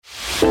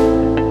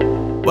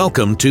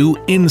Welcome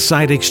to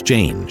Insight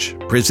Exchange,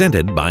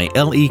 presented by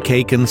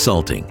LEK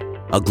Consulting,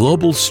 a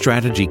global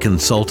strategy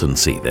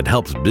consultancy that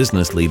helps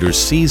business leaders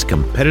seize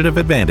competitive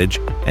advantage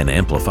and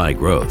amplify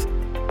growth.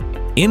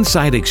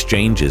 Insight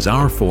Exchange is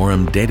our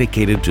forum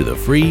dedicated to the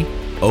free,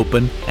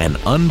 open, and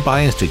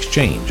unbiased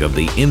exchange of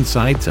the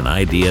insights and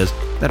ideas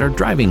that are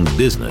driving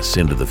business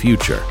into the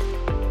future.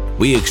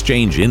 We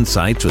exchange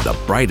insights with the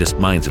brightest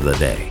minds of the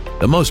day,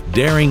 the most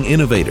daring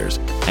innovators,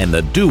 and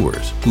the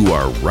doers who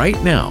are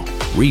right now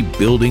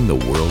rebuilding the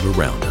world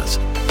around us.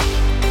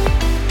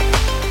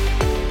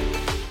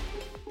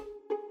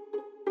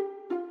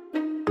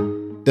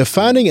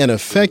 Defining an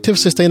effective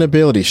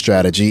sustainability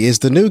strategy is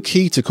the new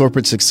key to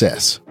corporate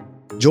success.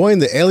 Join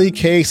the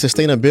LEK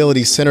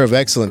Sustainability Center of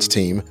Excellence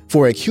team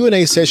for a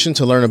Q&A session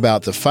to learn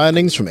about the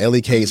findings from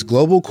LEK's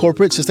Global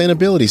Corporate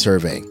Sustainability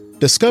Survey.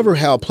 Discover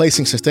how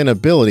placing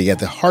sustainability at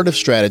the heart of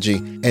strategy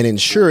and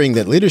ensuring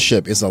that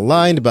leadership is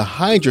aligned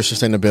behind your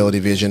sustainability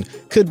vision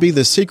could be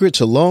the secret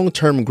to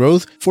long-term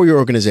growth for your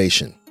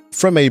organization.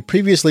 From a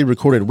previously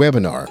recorded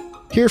webinar,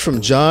 hear from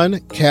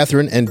John,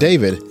 Catherine, and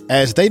David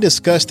as they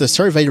discuss the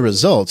survey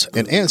results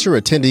and answer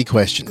attendee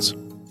questions.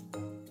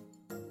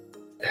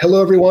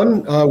 Hello,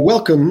 everyone.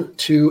 Welcome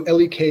to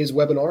LEK's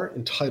webinar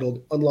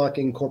entitled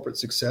Unlocking Corporate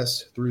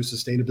Success Through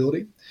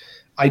Sustainability.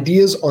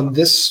 Ideas on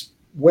this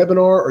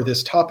webinar or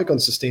this topic on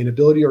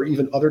sustainability or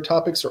even other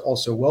topics are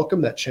also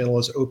welcome. That channel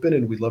is open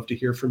and we'd love to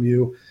hear from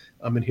you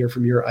and hear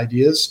from your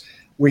ideas.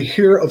 We're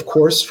here, of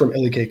course, from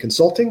LEK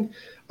Consulting,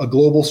 a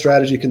global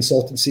strategy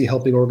consultancy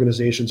helping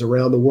organizations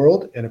around the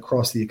world and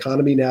across the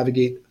economy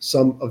navigate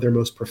some of their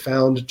most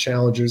profound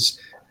challenges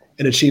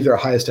and achieve their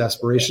highest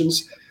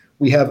aspirations.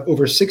 We have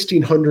over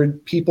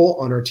 1,600 people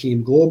on our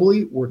team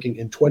globally, working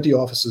in 20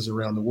 offices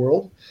around the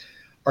world.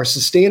 Our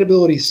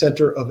Sustainability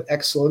Center of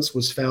Excellence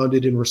was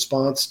founded in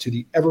response to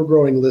the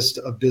ever-growing list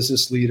of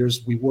business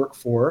leaders we work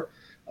for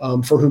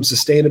whom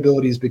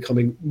sustainability is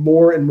becoming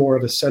more and more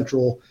of a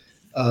central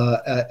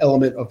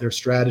element of their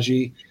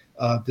strategy.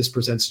 This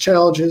presents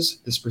challenges,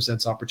 this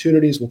presents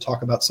opportunities. We'll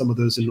talk about some of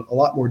those in a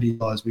lot more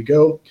detail as we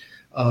go.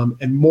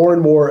 And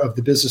more of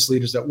the business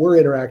leaders that we're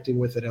interacting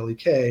with at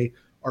LEK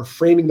are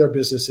framing their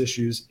business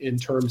issues in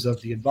terms of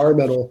the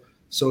environmental,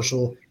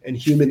 social, and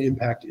human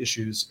impact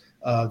issues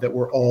that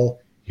we're all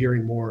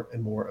hearing more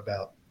and more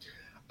about.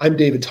 I'm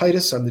David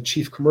Titus. I'm the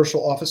Chief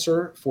Commercial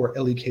Officer for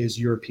LEK's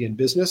European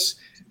business,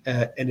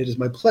 and it is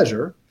my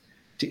pleasure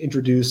to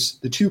introduce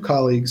the two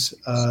colleagues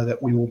that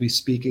we will be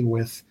speaking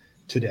with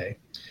today.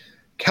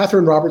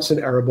 Catherine Robertson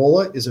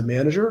Arabola is a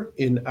manager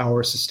in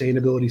our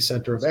Sustainability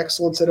Center of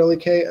Excellence at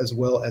LEK, as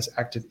well as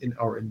active in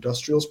our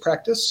industrials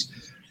practice.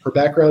 Her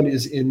background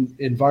is in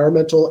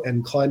environmental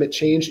and climate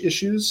change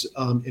issues,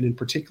 and in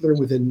particular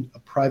within a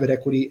private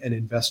equity and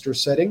investor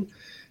setting.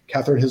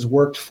 Catherine has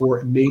worked for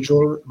a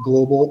major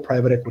global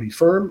private equity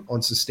firm on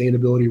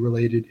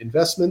sustainability-related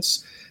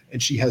investments,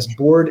 and she has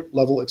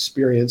board-level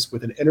experience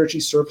with an energy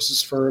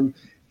services firm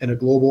and a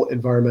global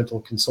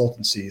environmental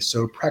consultancy.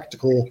 So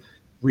practical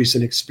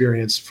recent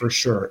experience for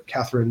sure.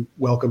 Catherine,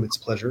 welcome. It's a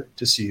pleasure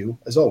to see you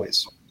as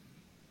always.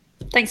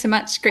 Thanks so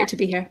much. Great to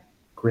be here.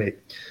 Great.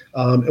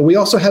 And we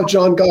also have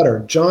John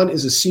Goddard. John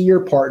is a senior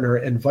partner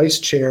and vice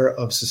chair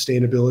of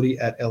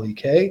sustainability at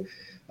LEK.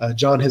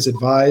 John has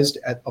advised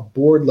at a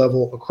board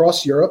level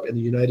across Europe and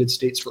the United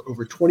States for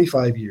over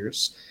 25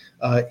 years.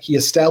 He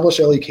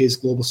established LEK's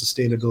Global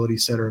Sustainability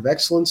Center of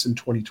Excellence in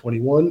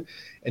 2021,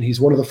 and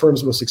he's one of the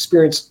firm's most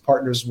experienced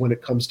partners when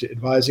it comes to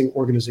advising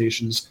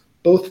organizations,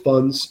 both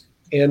funds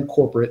and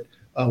corporate,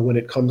 when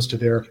it comes to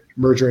their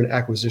merger and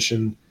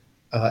acquisition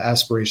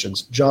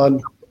aspirations.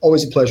 John,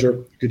 always a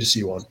pleasure. Good to see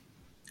you on.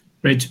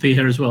 Great to be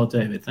here as well,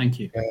 David. Thank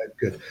you.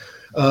 Good.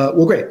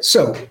 Well, great.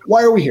 So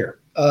why are we here?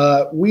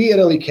 We at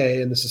LEK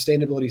and the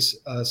Sustainability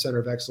Center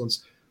of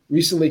Excellence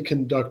recently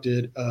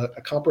conducted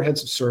a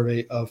comprehensive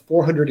survey of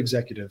 400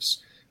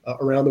 executives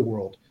around the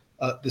world.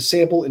 The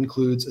sample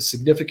includes a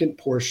significant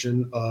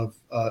portion of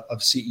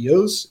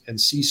CEOs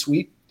and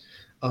C-suite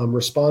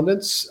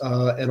respondents,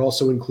 and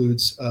also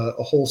includes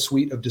a whole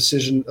suite of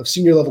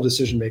senior level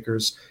decision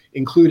makers,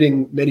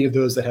 including many of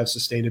those that have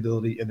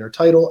sustainability in their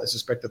title. I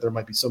suspect that there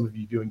might be some of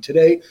you viewing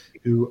today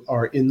who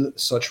are in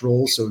such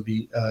roles, so it would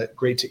be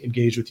great to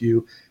engage with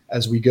you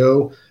as we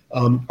go.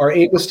 Our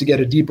aim was to get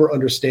a deeper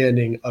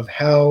understanding of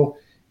how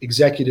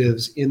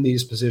executives in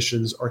these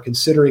positions are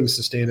considering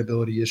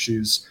sustainability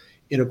issues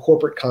in a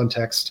corporate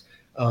context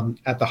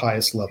at the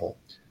highest level.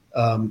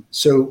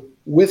 So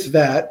with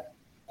that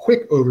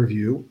quick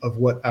overview of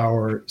what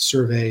our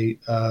survey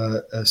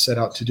set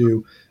out to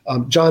do,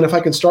 John, if I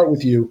can start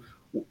with you,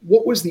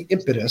 what was the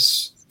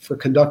impetus for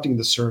conducting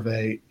the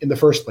survey in the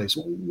first place?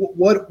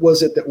 What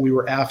was it that we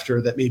were after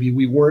that maybe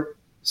we weren't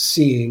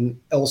seeing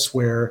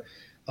elsewhere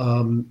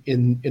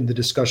in the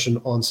discussion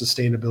on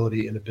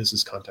sustainability in a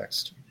business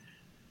context?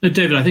 No,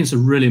 David, I think it's a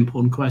really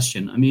important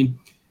question. I mean,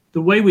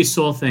 the way we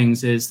saw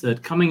things is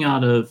that coming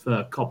out of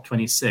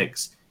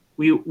COP26,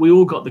 we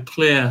all got the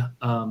clear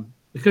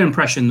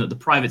impression that the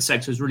private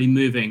sector is really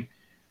moving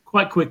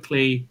quite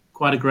quickly,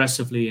 quite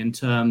aggressively in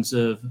terms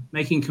of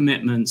making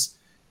commitments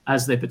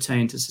as they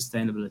pertain to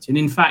sustainability. And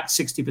in fact,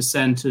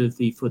 60% of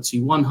the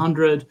FTSE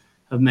 100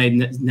 have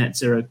made net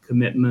zero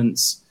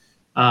commitments.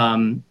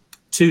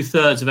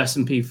 2/3 of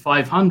S&P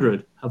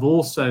 500 have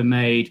also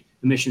made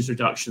emissions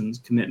reductions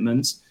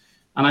commitments.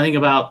 And I think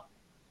about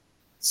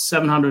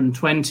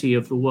 720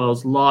 of the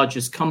world's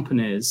largest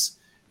companies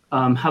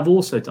have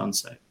also done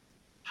so.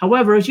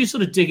 However, as you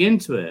sort of dig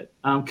into it,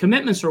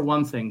 commitments are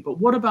one thing, but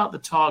what about the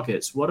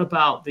targets? What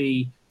about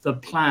the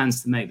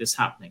plans to make this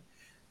happening?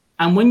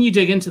 And when you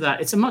dig into that,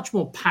 it's a much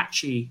more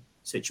patchy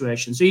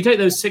situation. So you take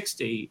those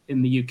 60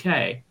 in the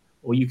UK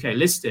or UK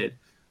listed,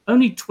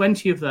 only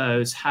 20 of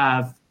those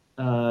have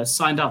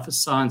signed up for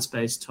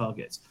science-based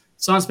targets.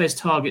 Science-based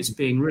targets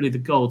being really the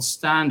gold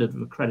standard of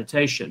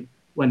accreditation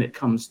when it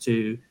comes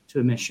to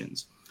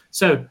emissions.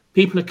 So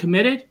people are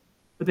committed,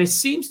 but there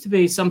seems to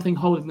be something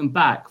holding them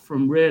back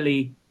from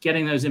really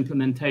getting those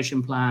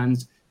implementation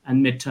plans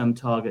and midterm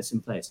targets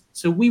in place.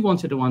 So we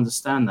wanted to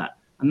understand that.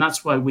 And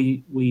that's why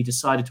we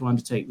decided to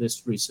undertake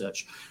this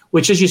research,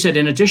 which, as you said,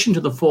 in addition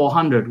to the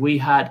 400, we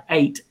had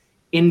 8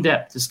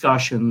 in-depth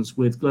discussions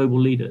with global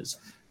leaders.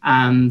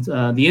 And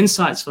the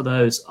insights for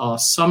those are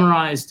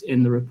summarized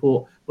in the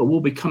report, but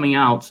will be coming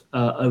out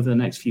over the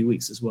next few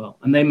weeks as well.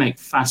 And they make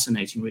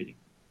fascinating reading.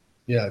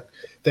 Yeah,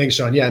 thanks,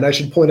 John. Yeah, and I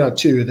should point out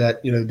too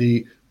that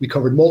we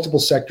covered multiple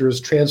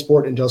sectors: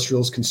 transport,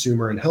 industrials,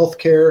 consumer, and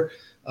healthcare.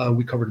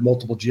 We covered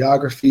multiple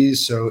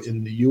geographies. So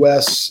in the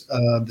U.S.,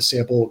 the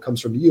sample comes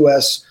from the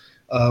U.S.,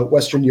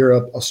 Western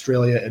Europe,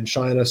 Australia, and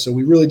China. So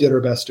we really did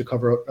our best to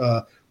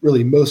cover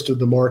really most of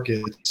the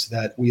markets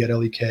that we at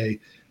LEK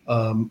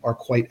are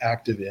quite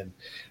active in.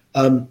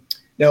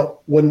 Now,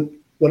 when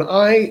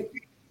I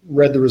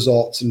read the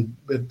results and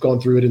have gone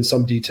through it in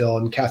some detail,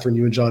 and Catherine,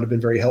 you and John have been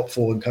very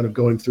helpful in kind of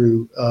going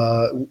through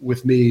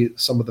with me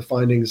some of the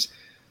findings,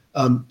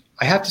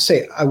 I have to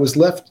say I was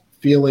left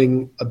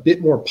feeling a bit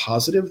more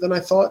positive than I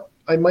thought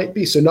I might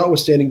be. So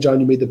notwithstanding, John,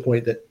 you made the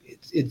point that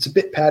it's a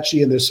bit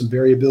patchy and there's some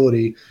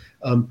variability,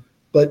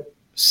 but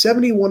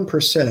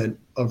 71%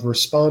 of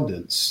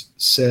respondents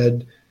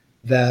said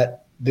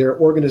that their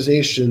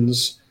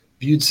organizations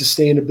viewed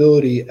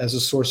sustainability as a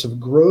source of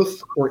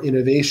growth or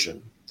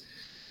innovation.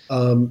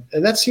 And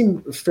that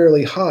seemed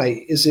fairly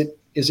high. Is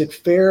it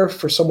fair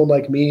for someone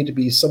like me to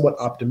be somewhat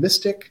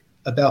optimistic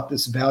about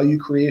this value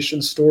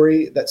creation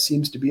story that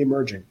seems to be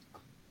emerging?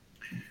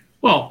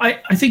 Well,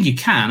 I think you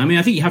can. I mean,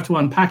 I think you have to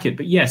unpack it.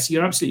 But yes,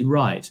 you're absolutely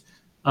right.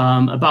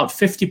 About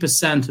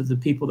 50% of the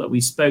people that we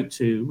spoke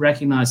to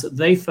recognized that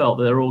they felt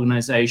that their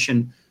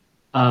organization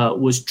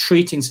was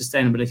treating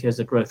sustainability as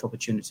a growth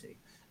opportunity.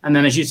 And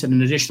then, as you said,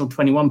 an additional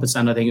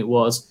 21%, I think it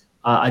was,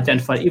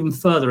 identified even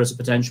further as a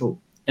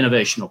potential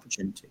innovation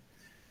opportunity.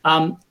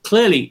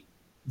 Clearly,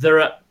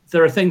 there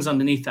are things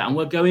underneath that, and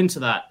we'll go into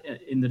that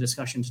in the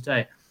discussion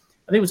today.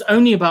 I think it was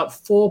only about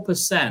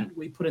 4%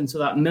 we put into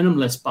that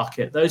minimalist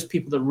bucket, those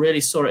people that really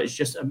saw it as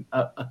just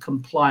a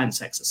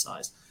compliance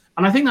exercise.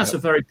 And I think that's a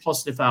very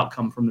positive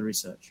outcome from the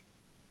research.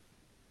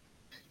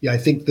 Yeah, I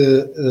think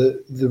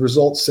the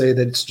results say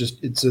that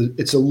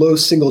it's a low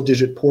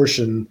single-digit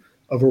portion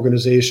of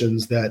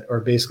organizations that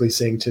are basically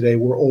saying today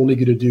we're only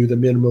going to do the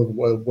minimum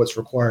of what's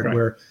required. Right.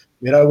 Where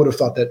I would have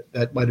thought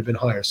that might have been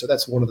higher. So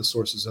that's one of the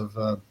sources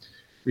of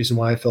reason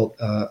why I felt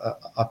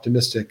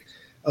optimistic.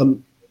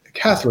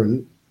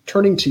 Catherine,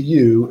 turning to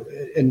you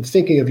and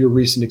thinking of your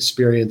recent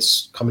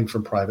experience coming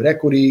from private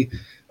equity,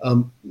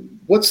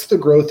 what's the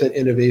growth and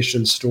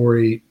innovation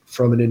story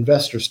from an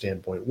investor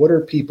standpoint? What are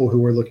people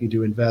who are looking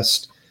to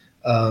invest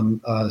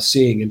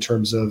seeing in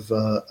terms of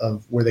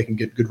where they can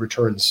get good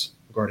returns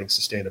regarding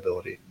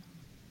sustainability?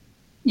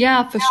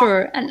 Yeah, for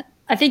sure. And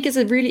I think it's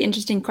a really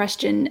interesting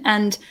question.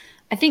 And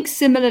I think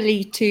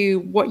similarly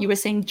to what you were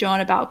saying,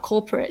 John, about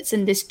corporates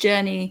and this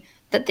journey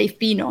that they've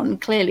been on,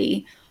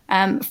 clearly,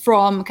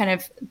 from kind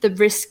of the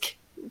risk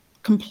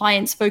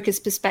compliance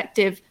focused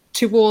perspective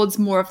towards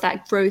more of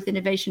that growth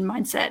innovation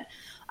mindset.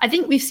 I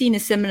think we've seen a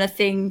similar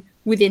thing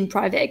within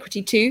private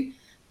equity too,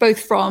 both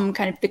from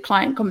kind of the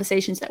client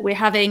conversations that we're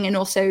having and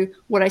also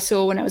what I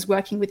saw when I was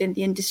working within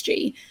the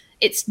industry.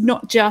 It's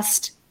not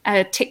just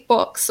a tick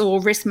box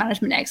or risk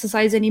management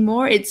exercise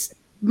anymore. It's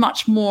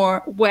much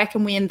more, where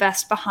can we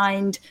invest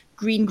behind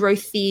green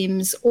growth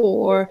themes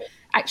or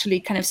actually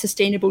kind of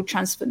sustainable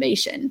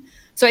transformation?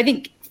 So I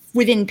think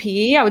within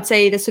PE, I would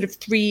say there's sort of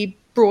 3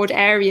 broad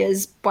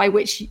areas by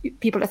which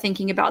people are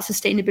thinking about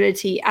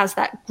sustainability as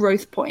that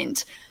growth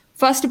point.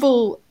 First of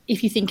all,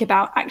 if you think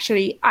about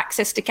actually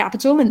access to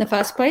capital in the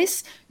first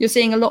place, you're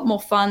seeing a lot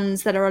more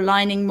funds that are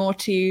aligning more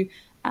to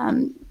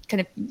kind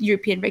of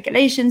European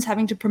regulations,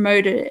 having to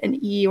promote an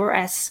E or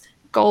S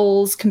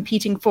goals,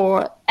 competing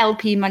for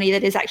LP money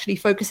that is actually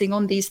focusing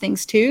on these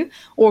things too,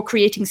 or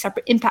creating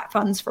separate impact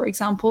funds, for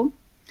example.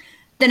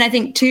 Then I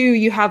think too,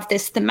 you have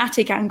this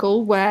thematic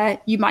angle where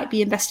you might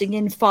be investing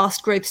in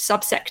fast growth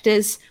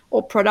subsectors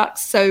or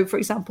products. So for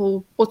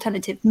example,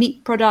 alternative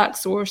meat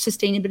products or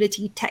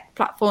sustainability tech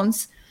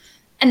platforms.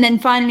 And then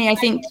finally, I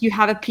think you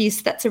have a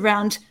piece that's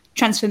around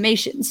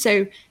transformation.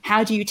 So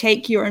how do you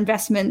take your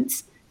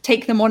investments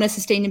take them on a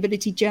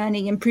sustainability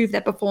journey, improve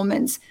their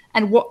performance,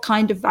 and what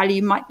kind of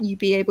value might you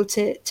be able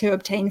to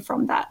obtain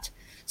from that?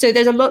 So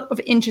there's a lot of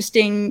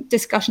interesting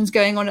discussions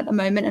going on at the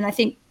moment, and I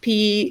think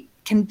PE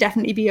can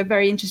definitely be a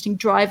very interesting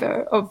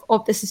driver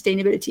of the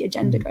sustainability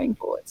agenda going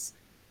forwards.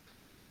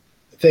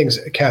 Thanks,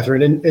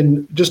 Catherine.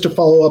 And just to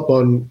follow up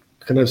on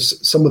kind of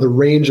some of the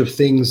range of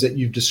things that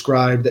you've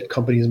described that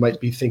companies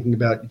might be thinking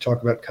about, you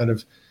talk about kind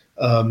of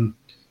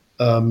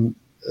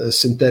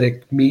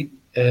synthetic meat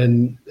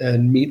and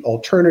meat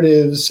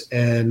alternatives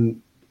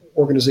and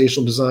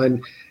organizational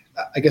design.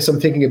 I guess I'm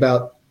thinking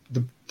about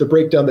the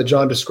breakdown that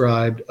John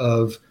described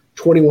of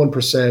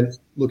 21%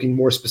 looking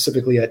more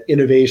specifically at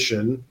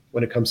innovation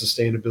when it comes to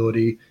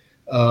sustainability,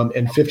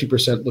 and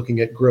 50%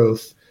 looking at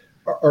growth.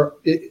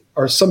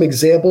 Are some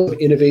examples of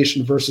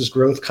innovation versus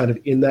growth kind of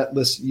in that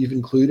list you've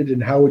included,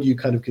 and how would you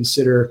kind of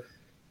consider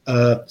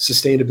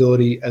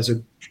sustainability as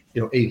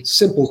a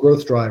simple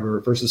growth driver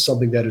versus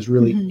something that is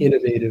really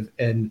innovative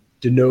and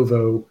de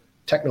novo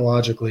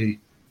technologically?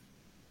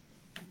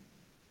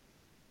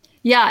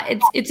 Yeah,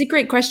 it's a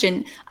great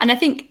question. And I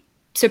think,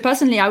 so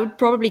personally, I would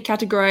probably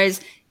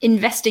categorize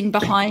investing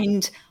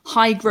behind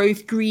high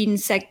growth green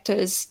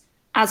sectors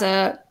as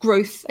a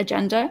growth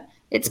agenda.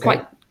 It's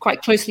quite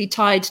closely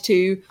tied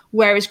to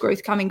where is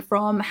growth coming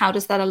from? How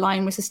does that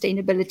align with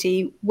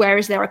sustainability? Where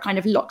is there a kind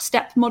of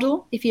lockstep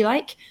model, if you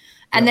like?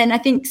 And then I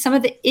think some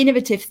of the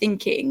innovative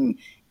thinking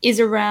is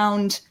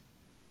around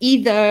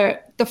either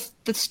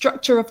the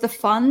structure of the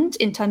fund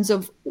in terms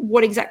of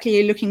what exactly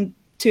you're looking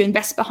to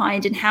invest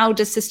behind, and how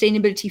does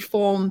sustainability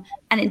form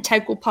an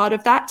integral part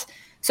of that.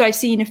 So I've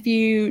seen a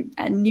few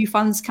new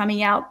funds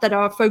coming out that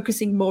are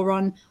focusing more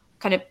on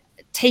kind of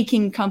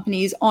taking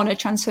companies on a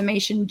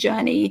transformation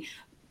journey,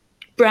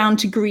 brown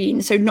to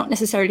green. So not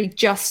necessarily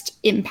just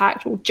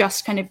impact or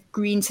just kind of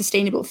green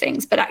sustainable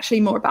things, but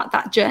actually more about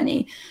that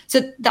journey.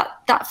 So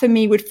that for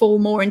me would fall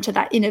more into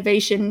that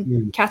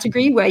innovation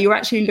category, where you're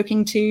actually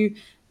looking to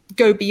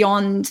go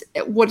beyond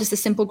what is the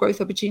simple growth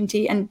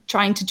opportunity and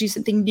trying to do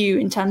something new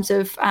in terms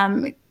of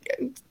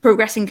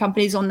progressing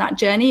companies on that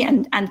journey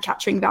and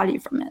capturing value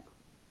from it.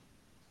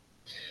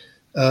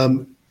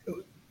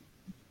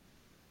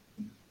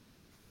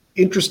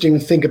 Interesting to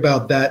think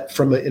about that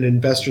from an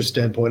investor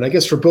standpoint. I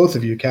guess for both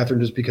of you, Catherine,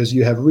 just because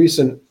you have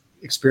recent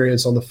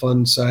experience on the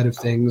fund side of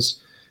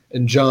things,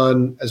 and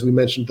John, as we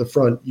mentioned at the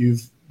front,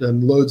 you've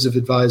done loads of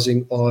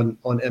advising on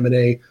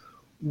M&A.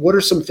 What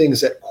are some things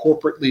that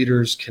corporate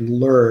leaders can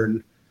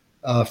learn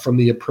from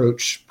the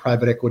approach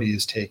private equity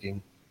is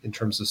taking in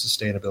terms of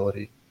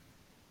sustainability?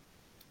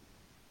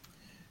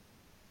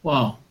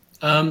 Wow.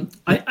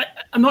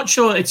 I'm not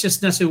sure it's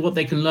just necessarily what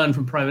they can learn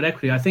from private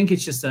equity. I think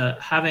it's just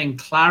having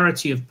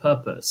clarity of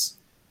purpose,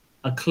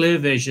 a clear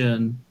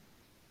vision,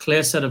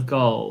 clear set of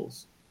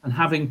goals, and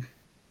having,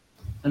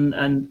 and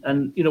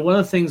one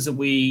of the things that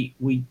we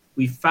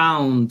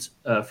found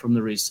from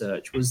the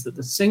research was that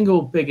the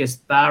single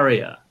biggest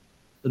barrier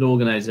that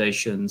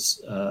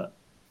organizations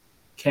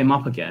came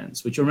up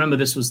against, which, remember,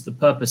 this was the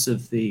purpose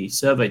of the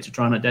survey, to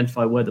try and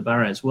identify where the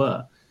barriers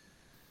were,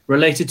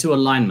 related to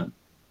alignment.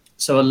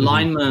 So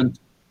alignment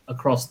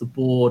across the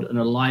board and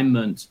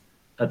alignment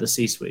at the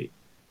C-suite.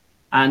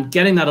 And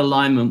getting that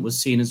alignment was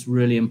seen as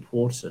really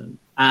important.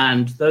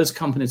 And those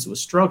companies that were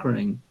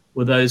struggling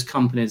were those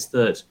companies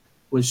that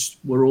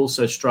were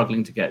also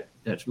struggling to get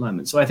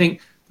alignment. So I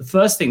think the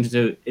first thing to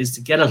do is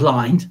to get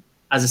aligned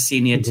as a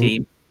senior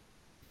team.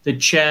 The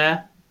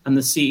chair and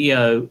the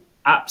CEO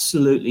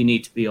absolutely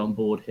need to be on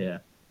board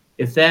here.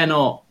 If they're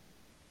not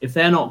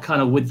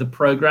kind of with the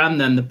program,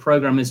 then the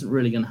program isn't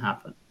really going to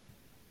happen.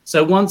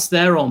 So once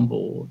they're on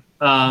board,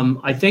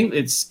 I think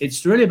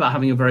it's really about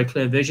having a very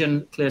clear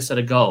vision, clear set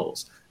of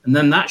goals, and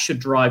then that should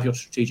drive your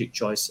strategic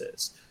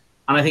choices.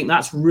 And I think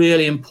that's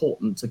really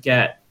important to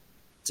get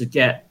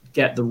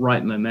the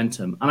right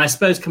momentum. And I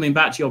suppose, coming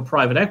back to your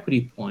private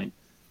equity point,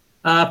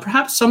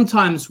 perhaps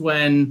sometimes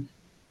when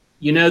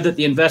you know that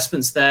the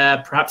investment's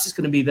there, perhaps it's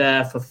going to be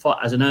there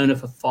as an owner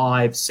for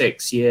 5,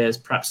 6 years,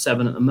 perhaps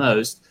 7 at the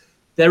most,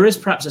 there is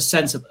perhaps a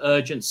sense of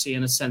urgency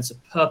and a sense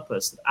of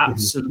purpose that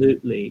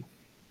absolutely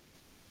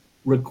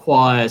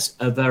requires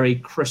a very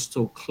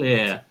crystal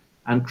clear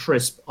and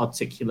crisp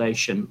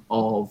articulation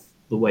of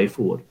the way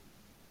forward.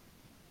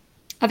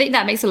 I think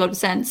that makes a lot of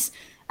sense.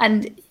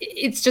 And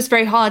it's just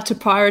very hard to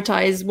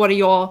prioritize what are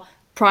your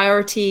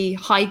priority,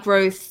 high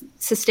growth,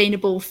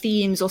 sustainable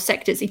themes or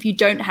sectors if you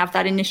don't have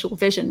that initial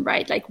vision,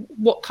 right? Like,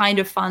 what kind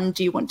of fund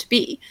do you want to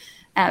be?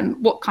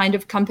 What kind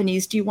of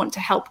companies do you want to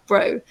help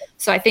grow?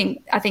 So I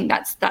think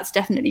that's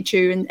definitely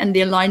true. And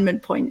the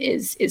alignment point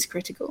is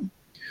critical.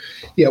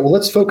 Yeah, well,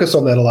 let's focus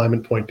on that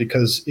alignment point,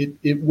 because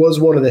it was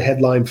one of the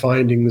headline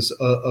findings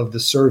of the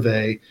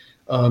survey,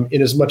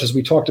 in as much as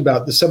we talked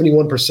about the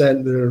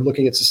 71% that are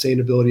looking at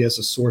sustainability as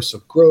a source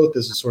of growth,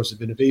 as a source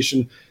of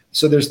innovation.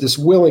 So there's this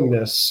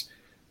willingness,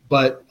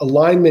 but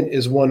alignment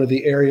is one of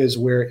the areas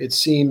where it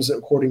seems,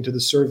 according to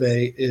the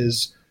survey,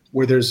 is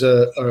where there's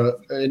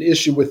an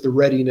issue with the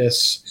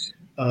readiness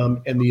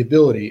and the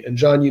ability. And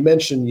John, you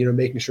mentioned,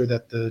 making sure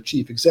that the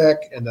chief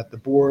exec and that the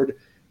board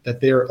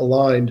that they're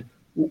aligned,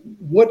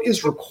 what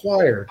is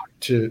required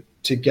to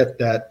get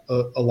that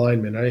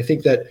alignment? And I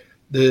think that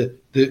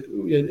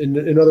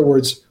in other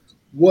words,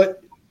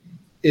 what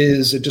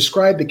is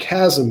describe the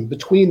chasm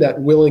between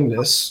that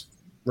willingness,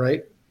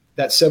 right,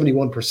 that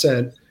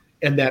 71%,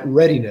 and that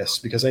readiness,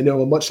 because I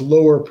know a much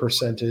lower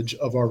percentage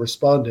of our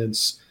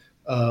respondents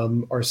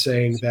are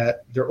saying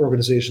that their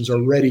organizations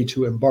are ready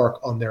to embark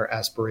on their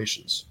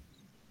aspirations.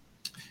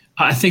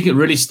 I think it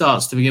really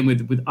starts to begin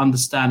with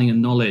understanding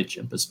and knowledge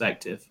and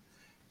perspective.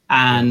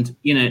 And,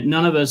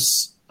 none of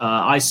us,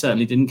 I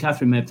certainly didn't,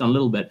 Catherine may have done a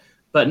little bit,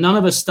 but none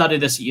of us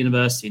studied this at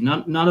university.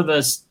 None of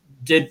us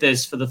did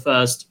this for the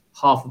first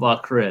half of our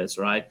careers,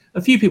 right?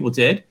 A few people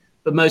did,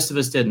 but most of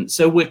us didn't.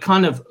 So we're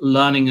kind of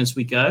learning as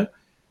we go.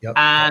 Yep.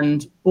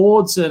 And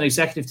boards and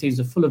executive teams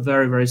are full of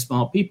very, very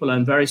smart people,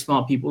 and very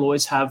smart people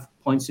always have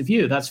points of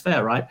view. That's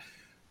fair, right?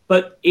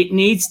 But it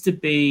needs to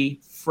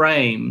be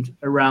framed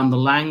around the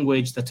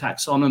language, the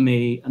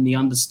taxonomy, and the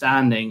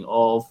understanding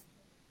of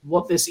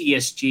what this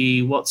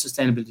ESG, what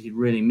sustainability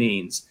really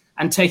means,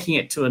 and taking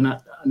it to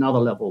another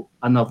level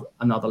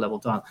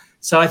down.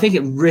 So I think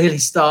it really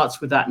starts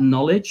with that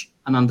knowledge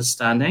and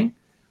understanding.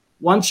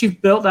 Once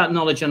you've built that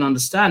knowledge and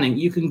understanding,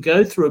 you can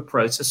go through a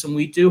process, and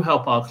we do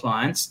help our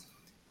clients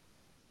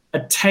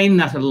attain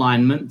that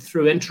alignment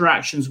through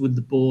interactions with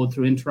the board,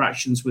 through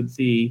interactions with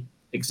the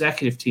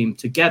executive team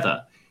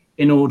together,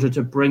 in order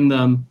to bring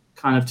them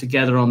kind of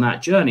together on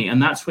that journey.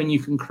 And that's when you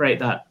can create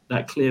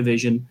that clear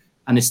vision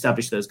and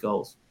establish those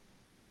goals.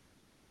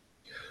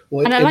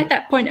 Well, and I like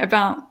that point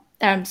about,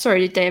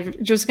 sorry,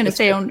 Dave, just going to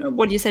say on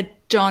what you said,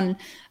 John,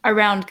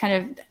 around kind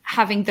of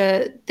having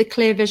the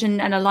clear vision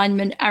and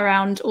alignment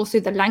around also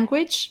the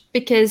language,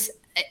 because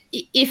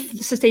if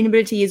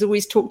sustainability is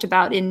always talked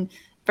about in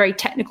very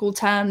technical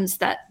terms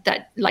that,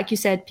 like you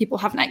said, people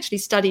haven't actually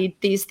studied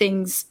these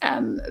things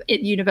at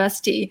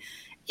university,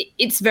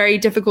 it's very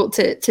difficult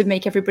to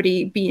make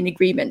everybody be in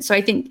agreement. So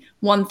I think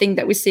one thing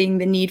that we're seeing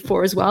the need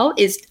for as well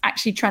is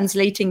actually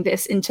translating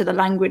this into the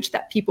language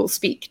that people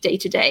speak day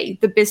to day,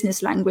 the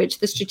business language,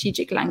 the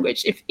strategic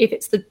language, if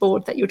it's the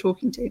board that you're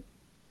talking to.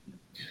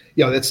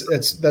 Yeah,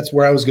 that's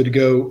where I was going to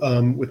go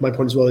with my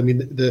point as well. I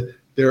mean,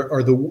 there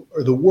are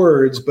the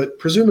words, but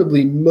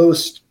presumably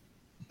most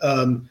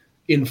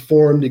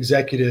informed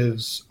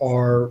executives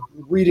are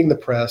reading the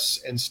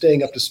press and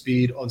staying up to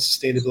speed on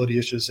sustainability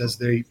issues as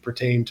they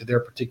pertain to their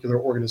particular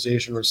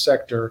organization or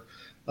sector.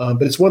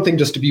 But it's one thing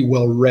just to be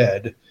well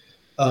read.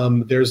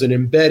 There's an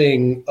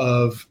embedding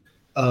of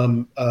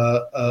the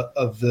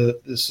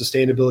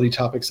sustainability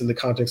topics in the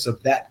context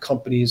of that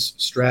company's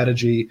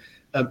strategy.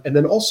 And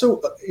then also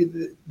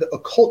a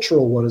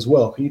cultural one as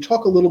well. Can you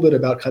talk a little bit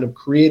about kind of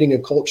creating a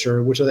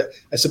culture, which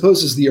I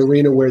suppose is the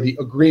arena where the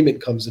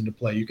agreement comes into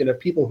play? You can have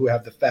people who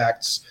have the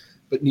facts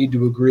but need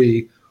to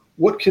agree.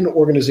 What can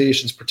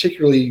organizations,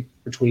 particularly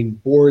between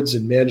boards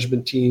and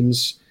management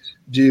teams,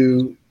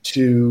 do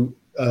to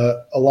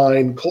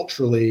align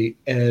culturally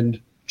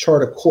and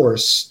chart a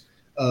course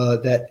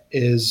that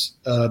is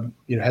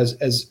has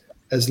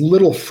as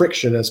little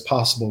friction as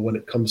possible when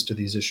it comes to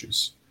these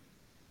issues?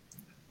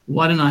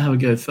 Why don't I have a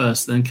go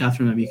first? Then,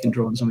 Catherine, maybe you can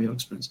draw on some of your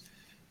experience.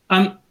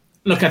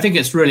 Look, I think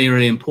it's really,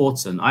 really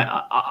important.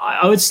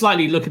 I would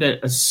slightly look at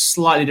it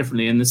slightly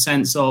differently, in the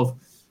sense of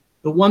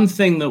the one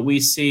thing that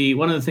we see,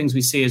 one of the things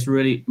we see is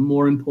really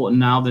more important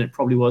now than it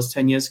probably was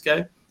 10 years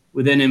ago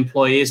within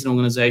employees and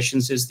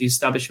organizations, is the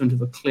establishment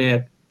of a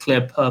clear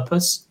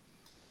purpose,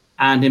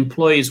 and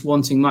employees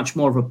wanting much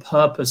more of a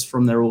purpose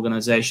from their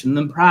organization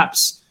than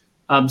perhaps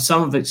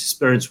some of its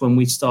experience when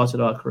we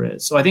started our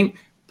careers. So I think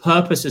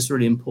purpose is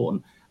really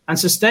important. And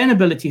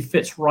sustainability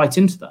fits right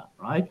into that,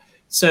 right?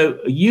 So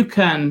you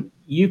can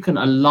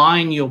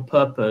align your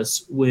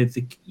purpose with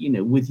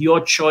with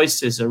your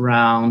choices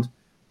around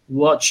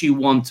what you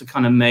want to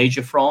kind of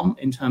major from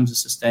in terms of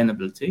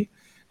sustainability.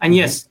 And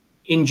yes,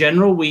 in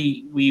general,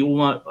 we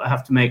all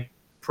have to make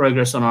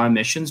progress on our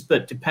emissions,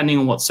 but depending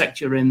on what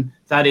sector you're in,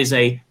 that is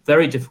a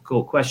very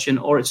difficult question,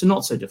 or it's a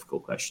not so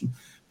difficult question.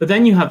 But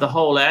then you have the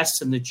whole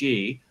S and the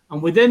G.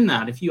 And within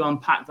that, if you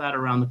unpack that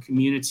around the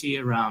community,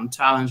 around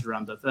talent,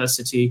 around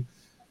diversity,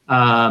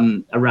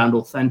 around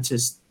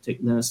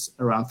authenticness,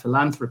 around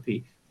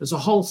philanthropy, there's a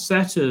whole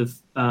set of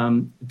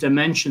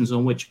dimensions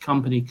on which a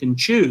company can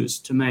choose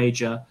to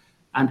major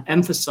and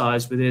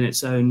emphasize within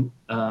its own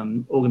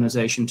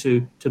organization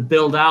to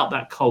build out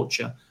that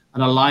culture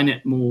and align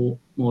it more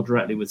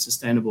directly with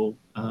sustainable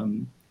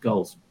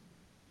goals.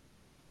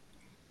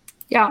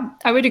 Yeah,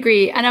 I would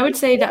agree. And I would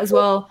say that as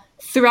well,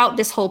 throughout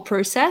this whole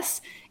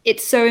process,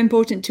 it's so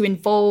important to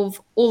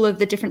involve all of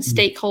the different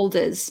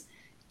stakeholders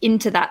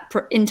into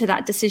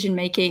that decision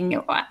making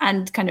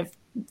and kind of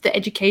the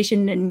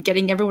education and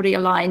getting everybody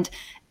aligned.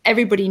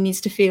 Everybody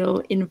needs to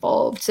feel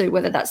involved. So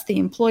whether that's the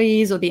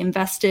employees or the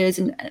investors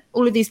and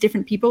all of these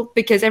different people,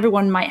 because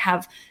everyone might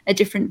have a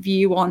different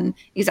view on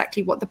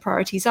exactly what the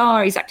priorities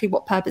are, exactly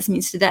what purpose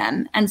means to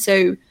them. And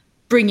so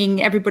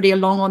bringing everybody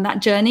along on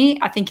that journey,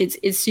 I think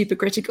is super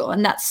critical.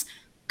 And that's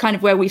kind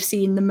of where we've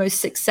seen the most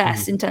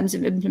success in terms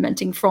of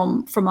implementing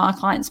from our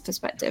clients'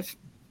 perspective.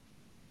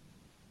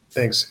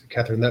 Thanks,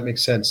 Catherine. That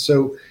makes sense.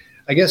 So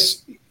I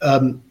guess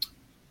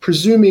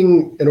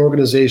presuming an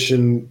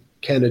organization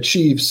can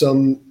achieve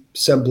some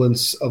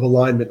semblance of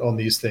alignment on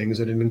these things,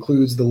 and it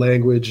includes the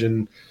language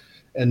and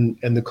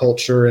the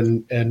culture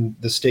and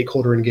the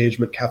stakeholder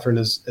engagement, Catherine,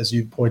 as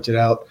you pointed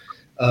out,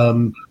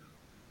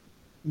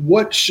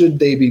 what should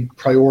they be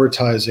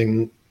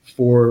prioritizing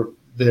for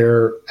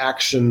their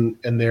action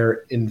and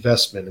their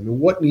investment? I mean,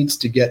 what needs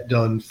to get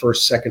done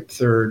first, second,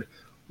 third,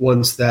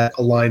 once that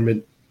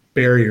alignment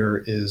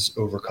barrier is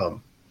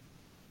overcome?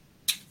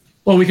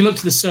 Well, we can look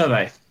to the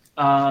survey.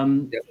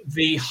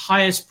 The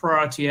highest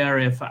priority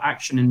area for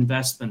action and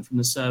investment from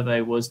the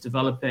survey was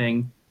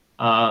developing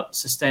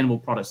sustainable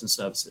products and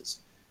services.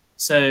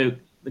 So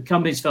the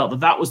companies felt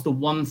that was the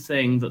one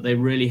thing that they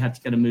really had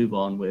to get a move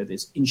on with,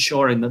 is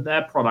ensuring that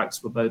their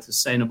products were both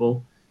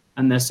sustainable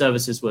and their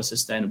services were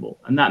sustainable.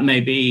 And that may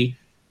be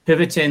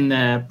pivoting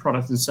their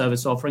product and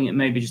service offering. It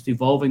may be just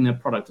evolving their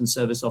product and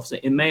service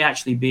offering. It may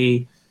actually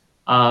be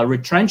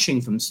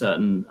retrenching from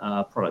certain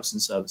products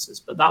and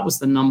services. But that was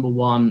the number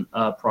one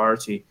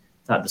priority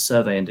that the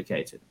survey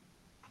indicated.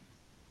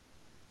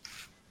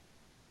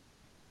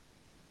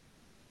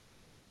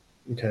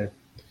 Okay.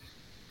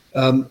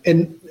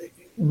 And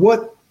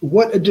what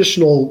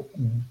additional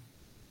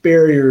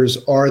barriers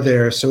are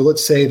there? So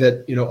let's say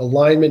that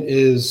alignment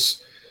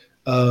is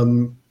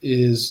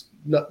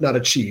not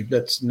achieved.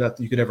 That's not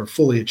that you could ever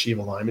fully achieve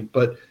alignment,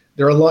 but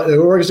the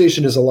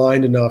organization is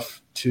aligned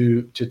enough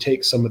to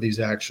take some of these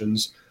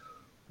actions.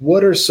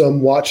 What are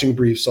some watching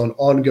briefs on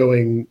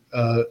ongoing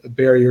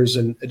barriers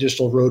and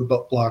additional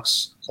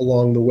roadblocks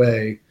along the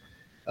way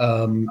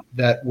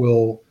that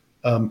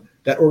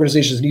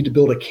organizations need to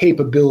build a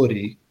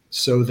capability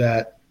so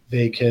that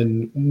they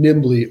can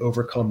nimbly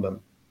overcome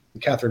them?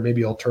 And Catherine,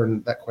 maybe I'll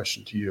turn that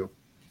question to you.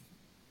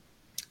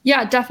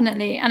 Yeah,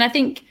 definitely. And I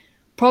think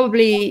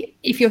probably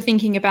if you're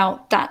thinking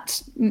about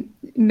that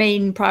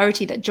main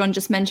priority that John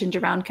just mentioned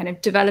around kind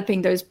of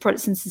developing those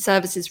products and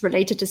services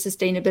related to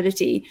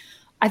sustainability,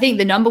 I think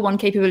the number one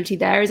capability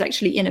there is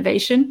actually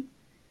innovation.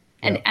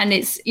 And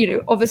it's,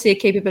 obviously a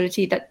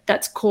capability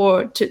that's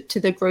core to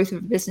the growth of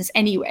a business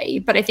anyway.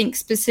 But I think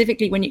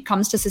specifically when it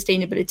comes to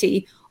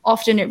sustainability,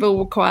 often it will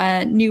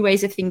require new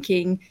ways of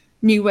thinking,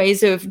 new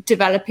ways of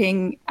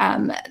developing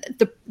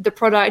the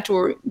product,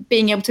 or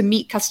being able to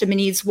meet customer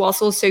needs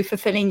whilst also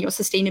fulfilling your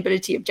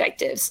sustainability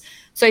objectives.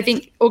 So I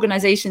think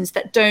organizations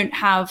that don't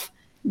have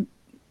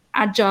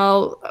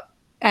agile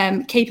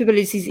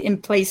capabilities in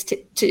place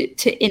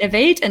to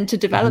innovate and to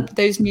develop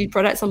those new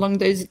products along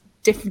those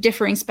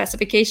differing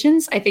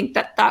specifications, I think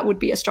that would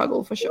be a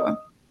struggle for sure.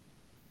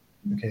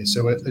 Okay,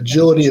 so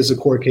agility is a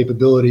core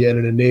capability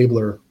and an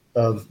enabler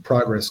of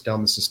progress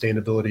down the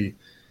sustainability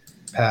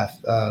path.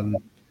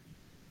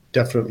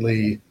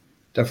 Definitely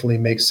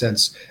makes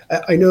sense.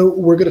 I know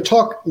we're going to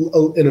talk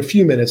in a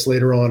few minutes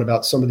later on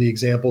about some of the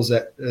examples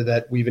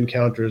that we've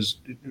encountered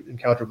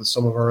with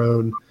some of our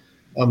own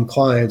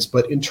clients.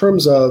 But in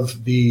terms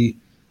of the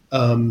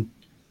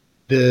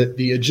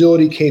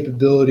agility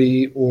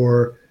capability,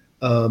 or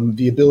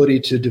the ability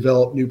to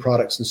develop new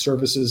products and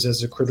services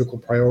as a critical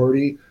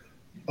priority,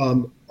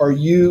 are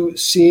you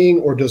seeing,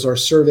 or does our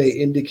survey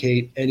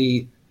indicate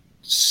any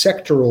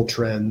sectoral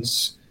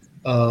trends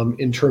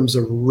in terms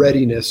of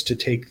readiness to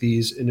take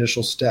these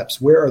initial steps?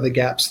 Where are the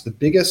gaps the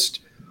biggest?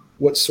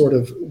 What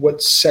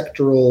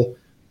sectoral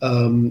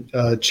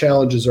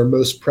challenges are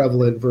most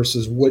prevalent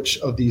versus which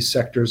of these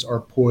sectors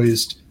are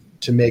poised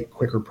to make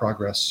quicker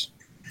progress?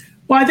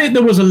 Well, I think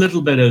there was a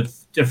little bit of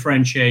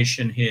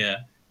differentiation here.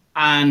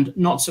 And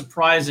not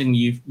surprising,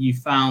 you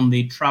found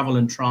the travel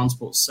and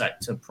transport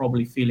sector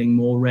probably feeling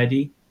more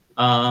ready,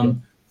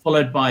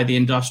 followed by the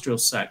industrial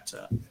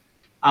sector.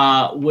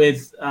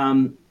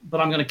 But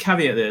I'm going to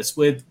caveat this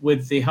with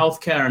the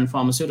healthcare and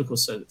pharmaceutical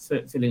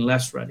sector feeling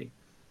less ready.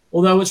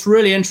 Although what's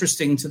really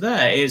interesting to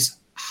there is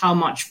how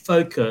much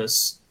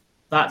focus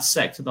that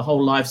sector, the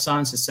whole life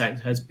sciences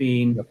sector, has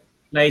been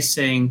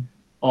placing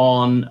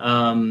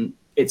on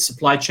its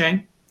supply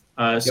chain.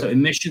 So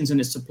emissions in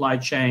its supply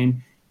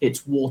chain,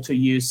 its water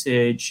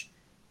usage,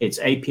 its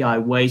API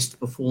waste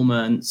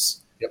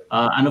performance.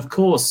 And of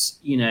course,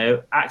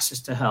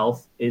 access to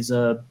health is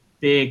a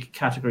big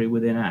category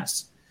within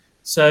S.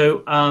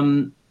 So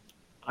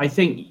I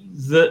think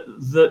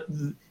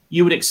that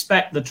you would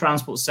expect the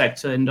transport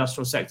sector,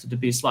 industrial sector to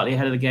be slightly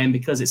ahead of the game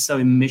because it's so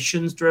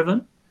emissions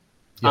driven.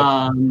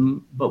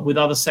 But with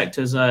other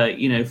sectors,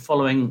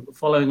 following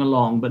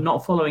along, but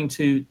not following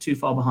too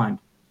far behind.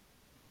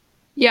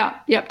 Yeah,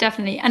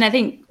 definitely. And I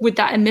think with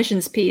that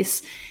emissions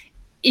piece,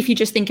 if you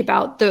just think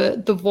about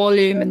the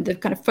volume and the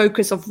kind of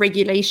focus of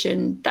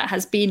regulation that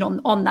has been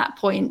on that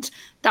point,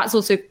 that's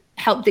also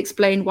helped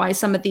explain why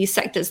some of these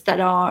sectors that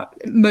are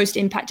most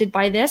impacted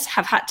by this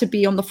have had to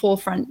be on the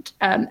forefront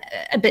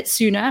a bit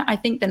sooner, I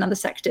think, than other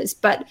sectors.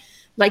 But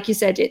like you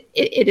said,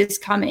 it is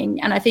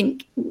coming. And I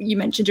think you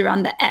mentioned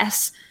around the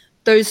S,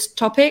 those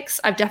topics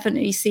I've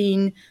definitely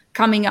seen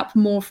coming up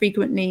more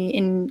frequently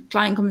in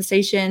client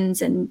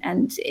conversations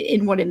and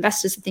in what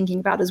investors are thinking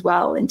about as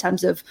well, in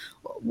terms of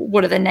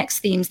what are the next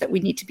themes that we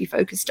need to be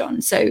focused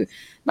on. So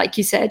like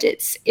you said,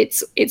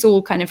 it's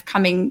all kind of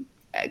coming,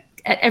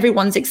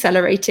 everyone's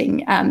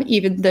accelerating,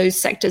 even those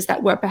sectors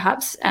that were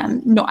perhaps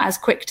not as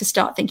quick to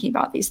start thinking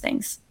about these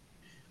things.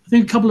 I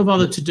think a couple of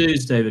other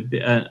to-dos, David,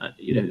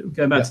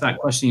 going back to that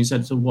question you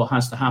said, so what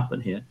has to happen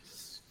here?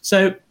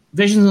 So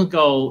visions and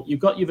goal,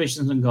 you've got your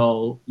visions and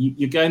goal,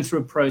 you're going through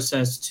a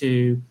process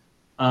to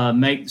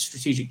make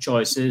strategic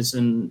choices.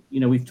 And,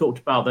 we've talked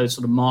about those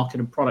sort of market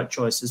and product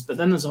choices, but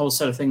then there's a whole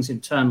set of things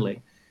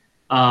internally.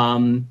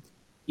 Your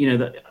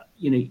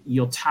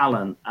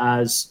talent,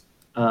 as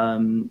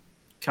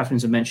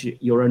Catherine's mentioned,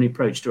 your own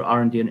approach to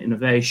R&D and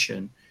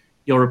innovation,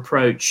 your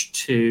approach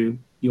to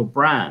your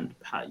brand,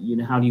 how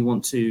do you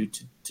want to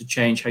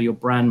change how your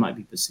brand might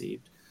be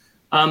perceived?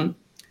 But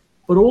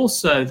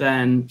also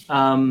then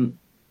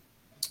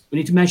we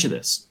need to measure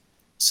this.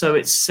 So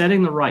it's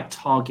setting the right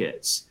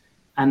targets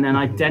and then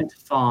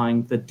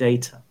identifying the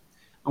data.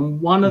 And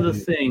one of the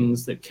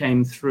things that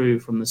came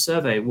through from the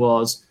survey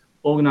was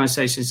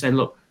organizations saying,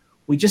 look,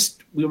 we're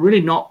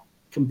really not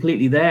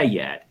completely there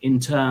yet in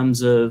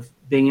terms of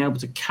being able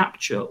to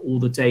capture all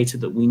the data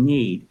that we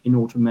need in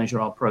order to measure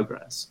our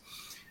progress.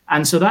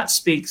 And so that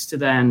speaks to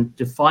then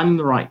defining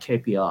the right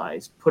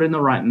KPIs, putting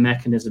the right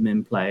mechanism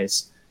in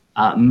place,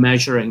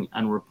 measuring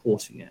and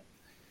reporting it.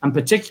 And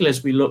particularly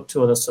as we look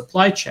to the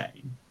supply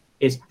chain,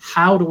 is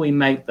how do we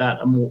make that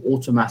a more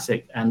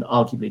automatic and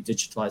arguably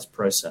digitalized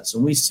process?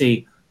 And we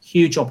see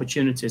huge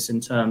opportunities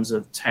in terms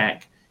of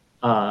tech,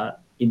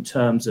 in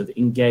terms of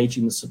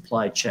engaging the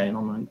supply chain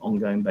on an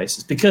ongoing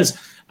basis. Because,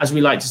 as we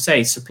like to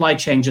say, supply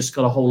chain just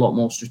got a whole lot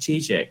more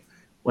strategic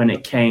when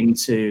it came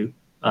to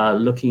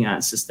looking at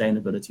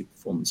sustainability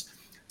performance.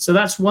 So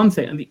that's one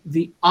thing. And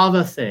the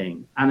other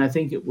thing, and I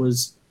think it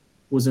was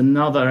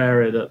another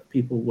area that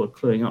people were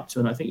cluing up to,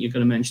 and I think you're going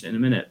to mention it in a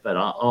minute, but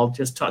I'll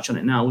just touch on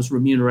it now, was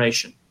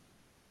remuneration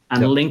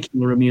and linking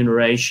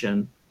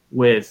remuneration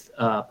with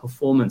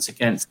performance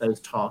against those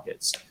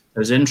targets,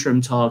 those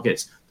interim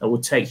targets that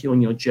will take you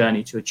on your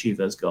journey to achieve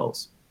those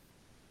goals.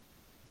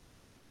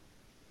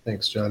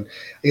 Thanks, John.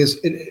 I guess,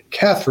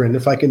 Catherine,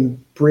 if I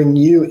can bring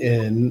you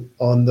in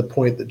on the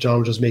point that John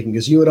was just making,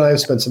 because you and I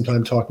have spent some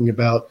time talking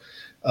about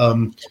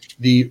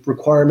the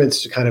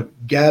requirements to kind of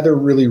gather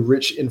really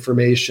rich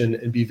information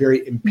and be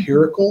very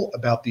empirical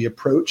about the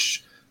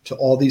approach to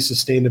all these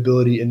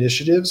sustainability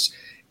initiatives.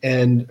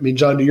 And I mean,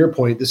 John, to your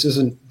point, this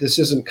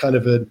isn't kind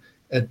of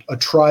a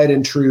tried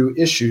and true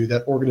issue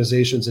that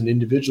organizations and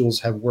individuals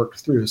have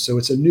worked through. So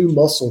it's a new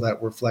muscle that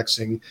we're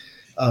flexing.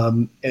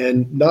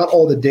 And not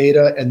all the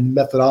data and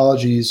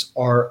methodologies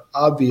are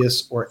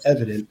obvious or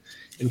evident.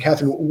 And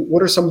Catherine,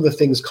 what are some of the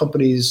things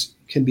companies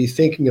can be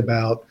thinking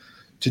about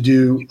to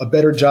do a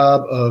better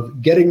job of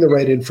getting the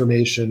right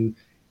information,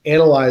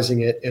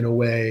 analyzing it in a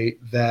way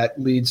that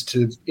leads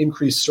to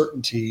increased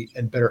certainty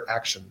and better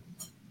action?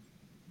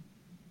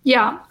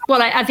 Yeah,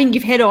 well, I think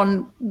you've hit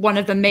on one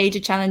of the major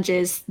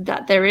challenges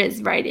that there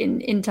is, right,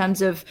 in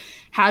terms of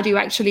how do you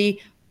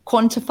actually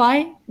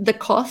quantify the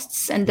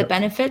costs and the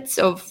benefits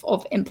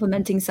of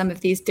implementing some of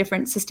these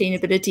different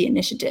sustainability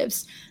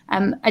initiatives.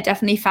 I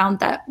definitely found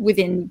that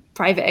within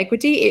private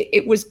equity,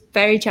 it was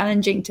very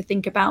challenging to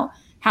think about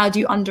how do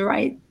you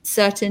underwrite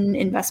certain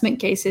investment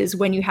cases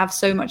when you have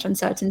so much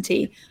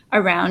uncertainty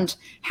around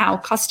how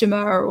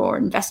customer or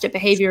investor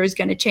behavior is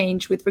going to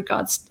change with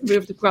regards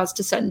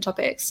to certain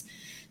topics.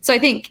 So I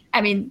think,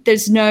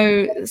 there's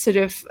no sort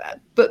of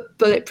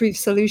bulletproof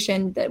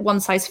solution that one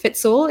size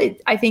fits all.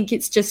 I think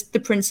it's just the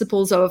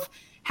principles of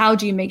how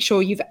do you make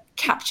sure you've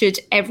captured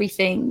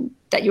everything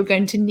that you're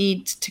going to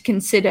need to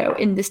consider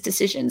in this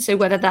decision. So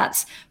whether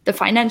that's the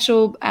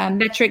financial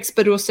metrics,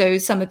 but also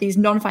some of these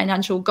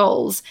non-financial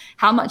goals,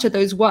 how much are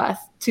those worth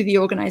to the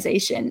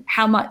organization?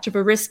 How much of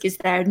a risk is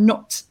there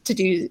not to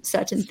do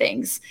certain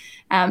things?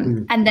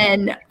 And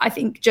then I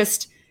think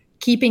just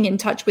keeping in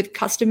touch with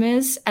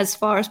customers as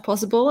far as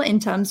possible in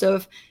terms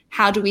of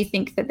how do we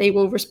think that they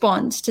will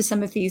respond to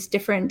some of these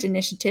different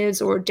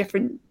initiatives or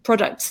different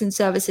products and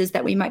services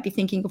that we might be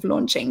thinking of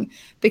launching.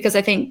 Because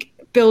I think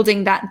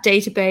building that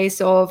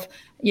database of,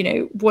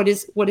 what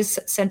is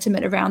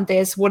sentiment around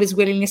this, what is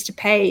willingness to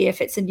pay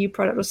if it's a new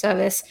product or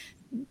service,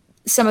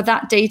 some of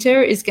that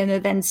data is going to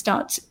then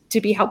start to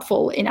be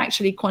helpful in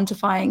actually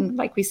quantifying,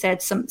 like we said,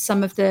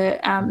 some of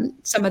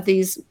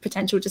these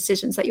potential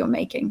decisions that you're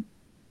making.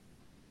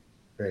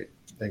 Great.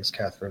 Thanks,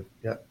 Catherine.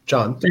 Yeah.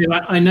 John?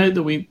 I know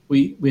that we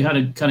had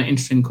a kind of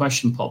interesting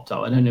question popped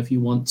up. I don't know if you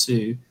want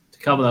to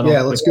cover that.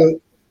 Yeah, let's go.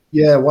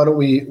 Yeah, why don't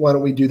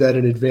we do that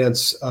in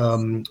advance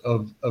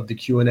of the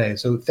Q&A?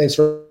 So thanks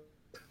for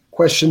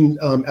question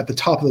at the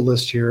top of the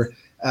list here.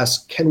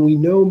 Asks, can we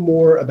know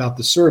more about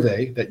the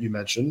survey that you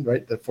mentioned,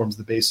 right? That forms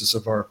the basis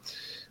of our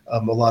a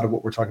lot of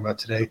what we're talking about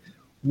today.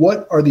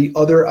 What are the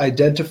other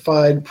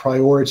identified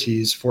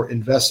priorities for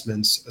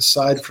investments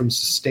aside from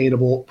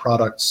sustainable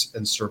products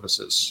and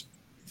services?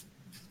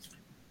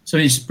 So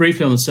just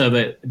briefly on the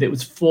survey, it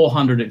was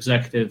 400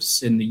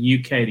 executives in the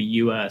UK, the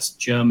US,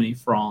 Germany,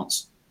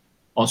 France,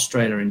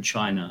 Australia, and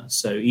China.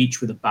 So each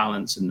with a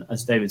balance. And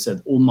as David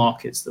said, all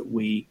markets that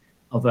we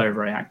are very,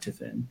 very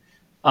active in.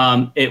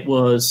 It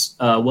was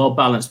well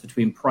balanced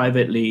between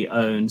privately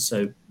owned,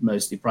 so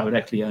mostly private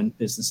equity owned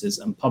businesses,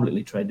 and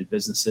publicly traded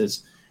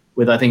businesses,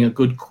 with I think a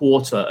good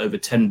quarter over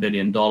 $10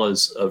 billion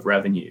of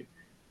revenue,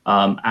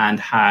 and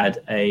had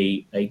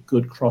a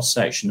good cross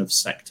section of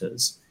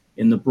sectors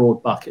in the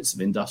broad buckets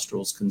of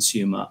industrials,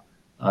 consumer,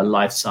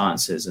 life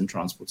sciences, and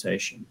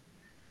transportation.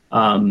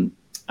 And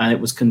it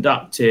was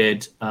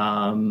conducted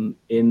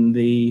in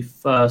the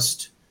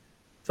first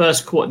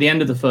quarter, the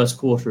end of the first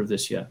quarter of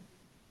this year.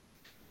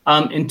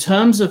 In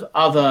terms of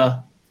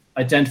other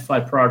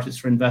identified priorities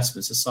for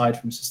investments aside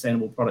from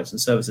sustainable products and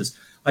services,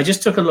 I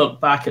just took a look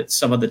back at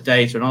some of the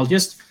data, and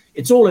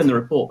it's all in the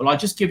report, but I'll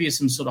just give you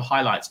some sort of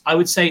highlights. I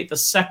would say the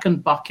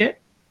second bucket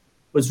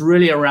was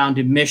really around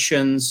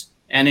emissions,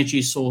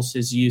 energy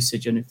sources,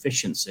 usage, and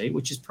efficiency,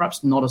 which is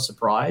perhaps not a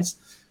surprise,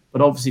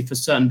 but obviously for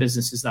certain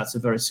businesses, that's a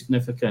very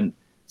significant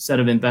set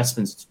of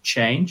investments to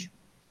change.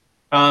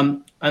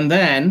 And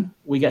then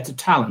we get to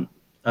talent,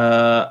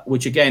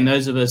 which again,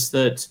 those of us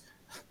that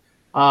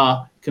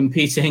are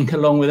competing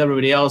along with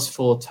everybody else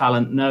for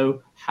talent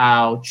know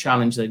how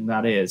challenging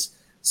that is.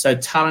 So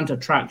talent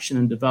attraction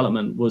and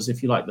development was,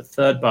 if you like, the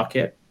third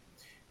bucket.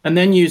 And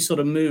then you sort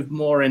of move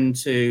more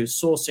into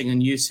sourcing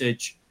and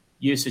usage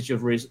of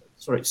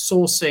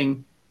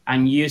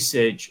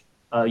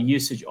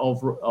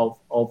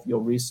your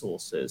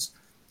resources.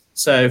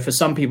 So for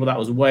some people that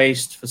was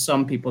waste, for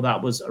some people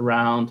that was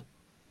around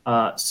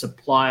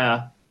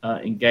supplier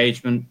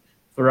engagement,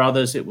 for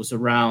others it was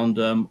around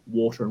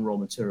water and raw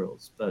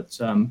materials. But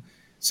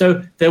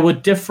so there were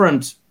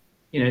different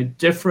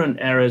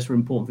areas were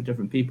important for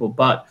different people,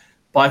 but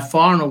by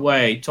far and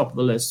away top of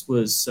the list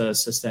was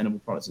sustainable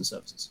products and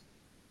services.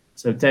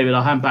 So David,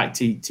 I'll hand back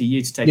to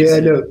you to take. Yeah,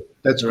 no,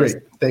 that's great.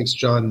 Thanks,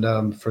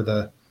 John, for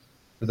the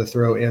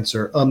thorough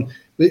answer.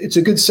 It's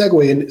a good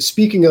segue. And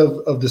speaking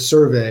of the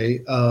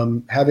survey,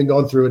 having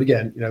gone through it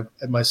again,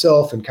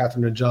 myself and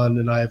Catherine and John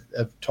and I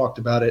have talked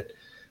about it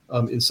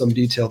in some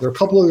detail. There are a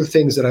couple other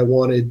things that I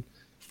wanted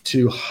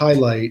to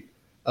highlight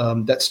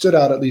that stood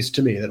out, at least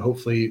to me, that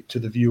hopefully to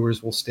the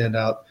viewers will stand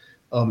out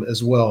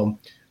as well.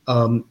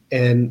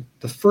 And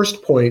the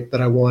first point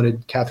that I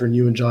wanted Catherine,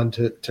 you and John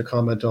to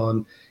comment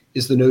on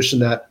is the notion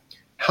that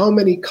how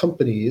many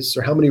companies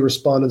or how many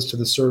respondents to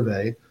the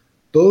survey,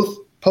 both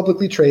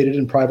publicly traded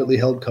and privately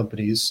held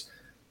companies,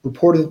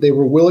 reported that they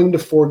were willing to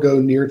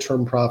forego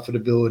near-term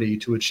profitability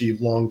to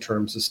achieve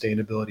long-term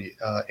sustainability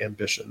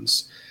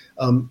ambitions.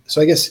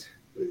 So I guess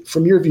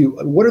from your view,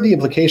 what are the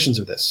implications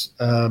of this?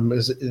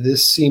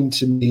 This seemed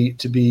to me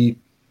to be,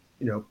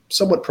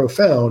 somewhat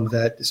profound,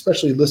 that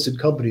especially listed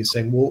companies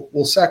saying,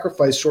 we'll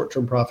sacrifice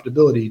short-term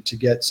profitability to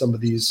get some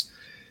of these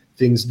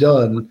things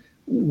done.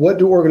 What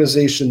do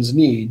organizations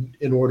need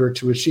in order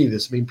to achieve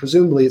this? I mean,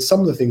 presumably it's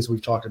some of the things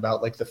we've talked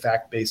about, like the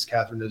fact-based,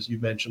 Catherine, as you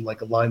mentioned, like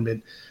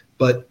alignment,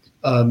 but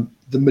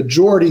the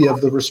majority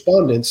of the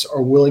respondents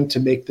are willing to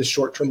make this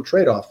short-term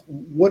trade-off.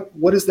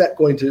 What is that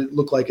going to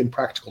look like in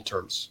practical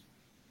terms?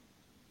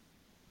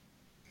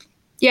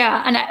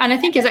 Yeah, and I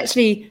think it's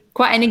actually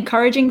quite an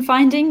encouraging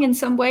finding in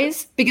some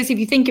ways, because if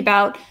you think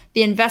about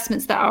the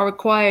investments that are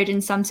required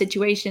in some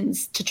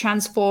situations to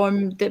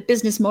transform the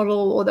business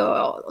model or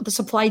the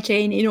supply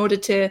chain in order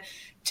to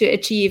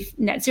achieve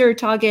net zero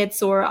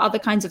targets or other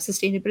kinds of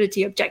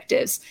sustainability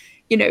objectives,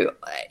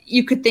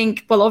 you could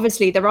think, well,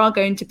 obviously there are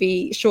going to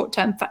be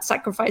short-term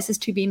sacrifices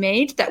to be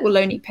made that will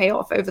only pay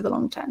off over the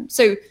long term.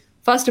 So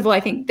first of all, I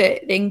think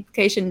the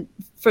implication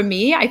for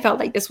me, I felt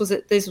like this was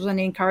an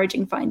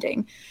encouraging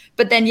finding.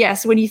 But then,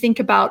 yes, when you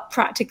think about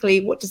practically,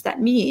 what does that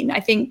mean?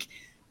 I think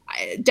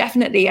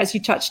definitely, as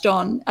you touched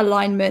on,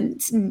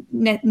 alignment,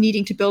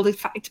 needing to build a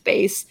fact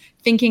base,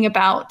 thinking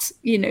about,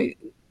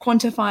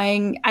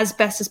 quantifying as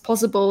best as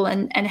possible,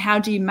 and how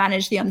do you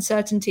manage the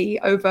uncertainty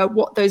over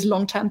what those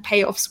long-term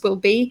payoffs will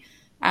be,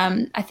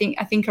 I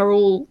think are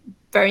all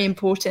very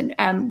important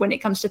when it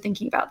comes to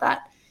thinking about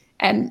that.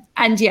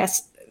 And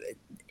yes,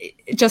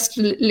 just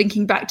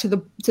linking back to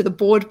the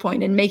board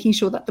point and making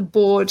sure that the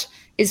board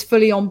is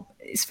fully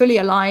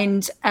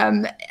aligned,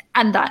 and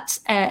that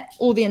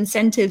all the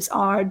incentives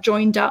are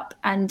joined up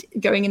and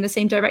going in the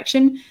same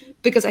direction.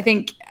 Because I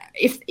think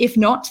if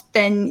not,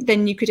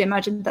 then you could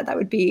imagine that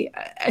would be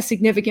a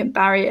significant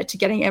barrier to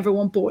getting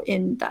everyone bought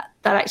in that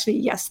actually,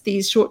 yes,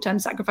 these short-term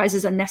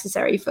sacrifices are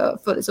necessary for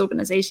this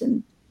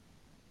organization.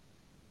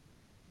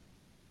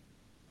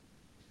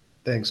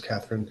 Thanks,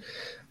 Catherine.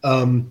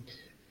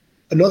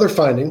 Another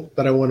finding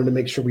that I wanted to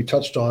make sure we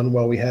touched on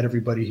while we had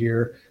everybody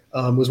here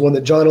was one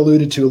that John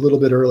alluded to a little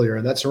bit earlier,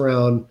 and that's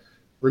around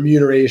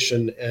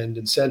remuneration and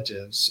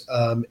incentives.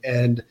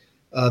 And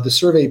the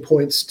survey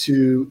points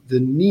to the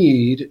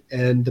need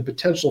and the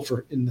potential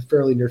for, in the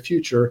fairly near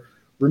future,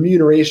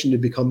 remuneration to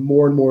become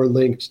more and more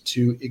linked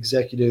to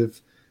executive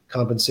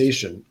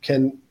compensation.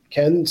 Can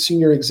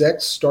senior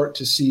execs start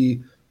to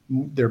see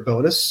their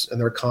bonus and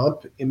their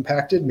comp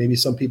impacted? Maybe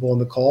some people on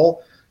the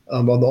call,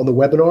 on the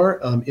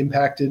webinar,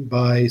 impacted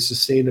by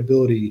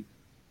sustainability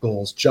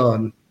goals.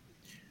 John,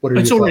 what are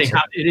your thoughts?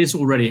 It is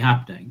already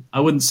happening. I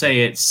wouldn't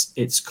say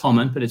it's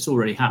common, but it's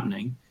already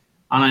happening.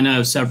 And I know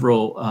of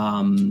several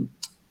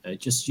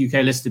just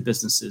UK listed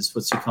businesses,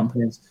 FTSE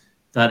companies,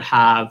 that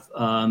have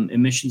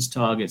emissions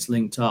targets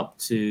linked up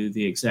to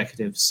the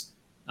executives'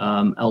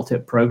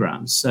 LTIP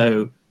programs.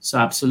 So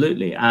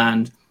absolutely.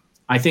 And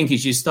I think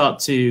as you start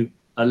to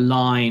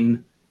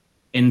align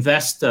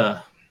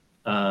investor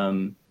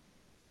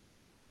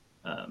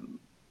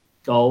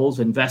goals,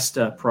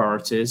 investor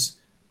priorities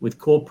with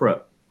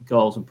corporate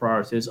goals and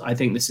priorities, I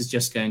think this is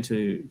just going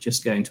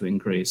to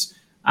increase.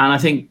 And I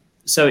think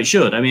so it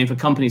should. I mean, if a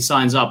company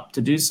signs up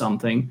to do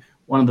something,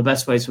 one of the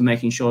best ways for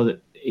making sure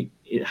that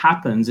it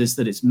happens is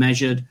that it's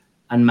measured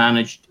and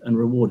managed and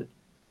rewarded.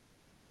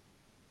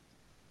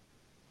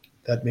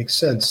 That makes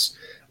sense.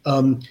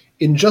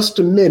 In just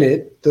a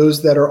minute,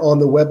 those that are on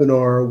the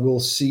webinar will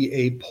see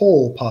a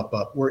poll pop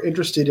up. We're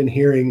interested in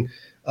hearing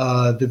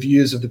the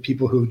views of the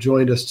people who have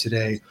joined us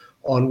today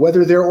on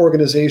whether their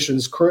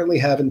organizations currently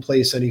have in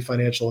place any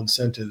financial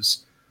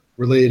incentives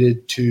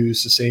related to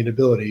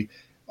sustainability.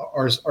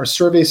 Our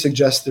survey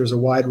suggests there's a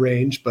wide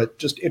range, but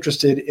just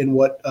interested in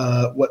what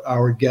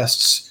our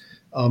guests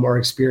are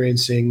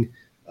experiencing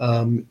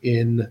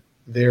in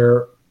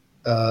their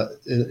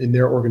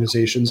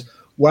organizations.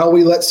 While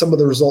we let some of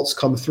the results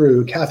come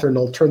through, Catherine,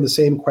 I'll turn the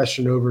same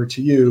question over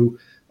to you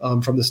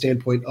from the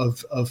standpoint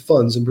of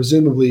funds. And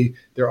presumably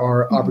there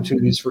are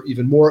opportunities for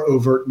even more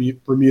overt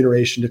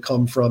remuneration to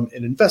come from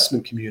an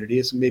investment community.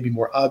 It's maybe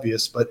more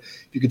obvious, but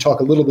if you could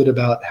talk a little bit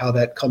about how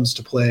that comes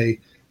to play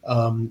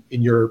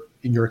in your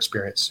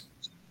experience.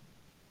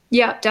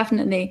 Yeah,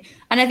 definitely.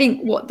 And I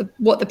think what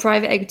the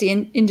private equity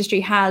industry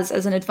has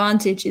as an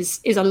advantage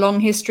is a long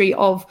history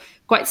of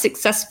quite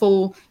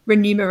successful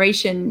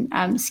remuneration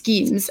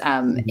schemes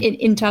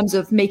in terms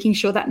of making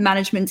sure that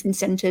management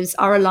incentives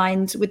are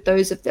aligned with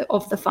those of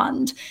the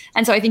fund.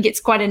 And so I think it's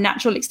quite a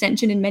natural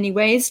extension in many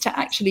ways to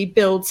actually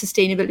build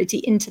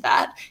sustainability into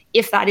that,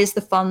 if that is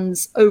the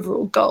fund's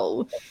overall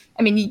goal.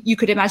 I mean, you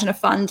could imagine a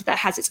fund that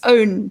has its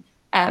own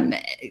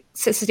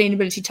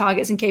sustainability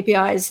targets and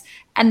KPIs,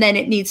 and then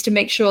it needs to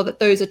make sure that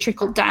those are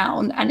trickled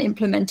down and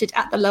implemented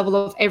at the level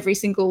of every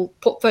single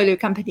portfolio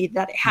company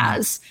that it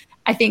has.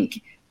 I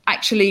think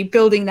actually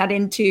building that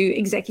into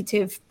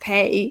executive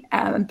pay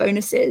and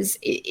bonuses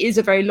is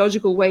a very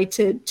logical way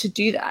to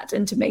do that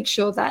and to make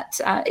sure that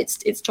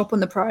it's top on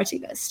the priority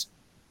list.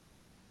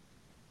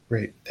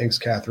 Great. Thanks,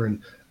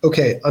 Catherine.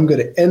 Okay, I'm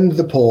going to end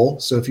the poll.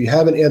 So if you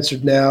haven't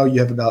answered now, you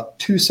have about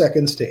 2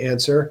 seconds to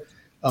answer.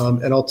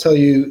 And I'll tell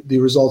you the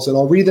results, and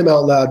I'll read them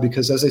out loud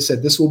because, as I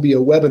said, this will be a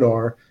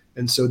webinar,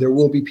 and so there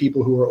will be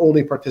people who are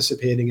only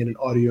participating in an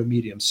audio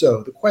medium.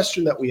 So the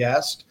question that we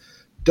asked,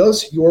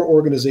 does your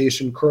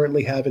organization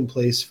currently have in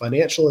place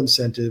financial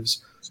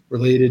incentives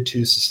related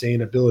to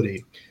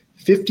sustainability?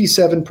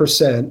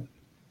 57%,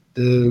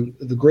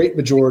 the great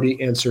majority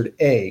answered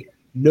A,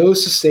 no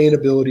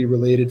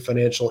sustainability-related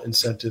financial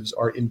incentives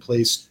are in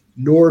place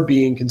nor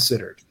being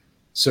considered.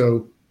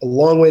 So a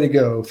long way to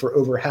go for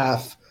over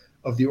half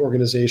of the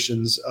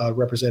organizations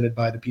represented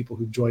by the people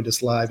who've joined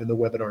us live in the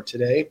webinar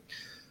today.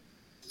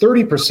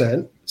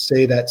 30%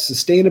 say that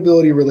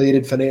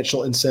sustainability-related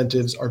financial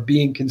incentives are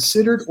being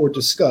considered or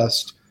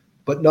discussed,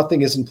 but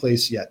nothing is in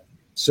place yet.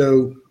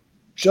 So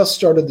just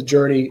started the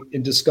journey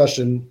in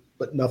discussion,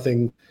 but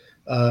nothing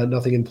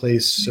in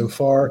place so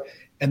far.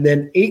 And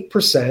then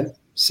 8%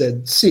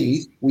 said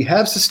C, we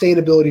have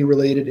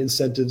sustainability-related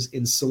incentives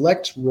in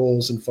select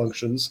roles and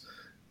functions,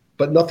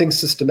 but nothing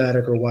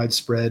systematic or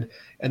widespread.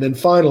 And then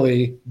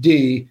finally,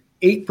 D,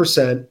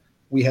 8%,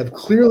 we have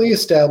clearly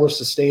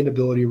established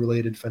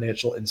sustainability-related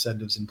financial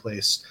incentives in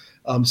place.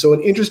 So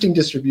an interesting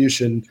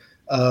distribution,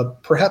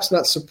 perhaps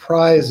not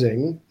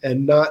surprising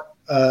and not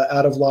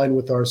out of line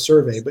with our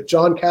survey. But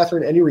John,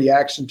 Catherine, any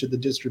reaction to the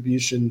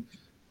distribution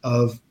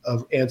of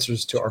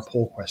answers to our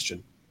poll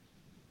question?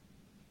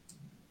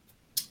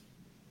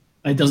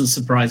 It doesn't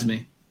surprise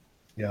me.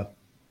 Yeah.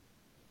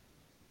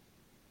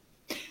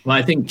 Well,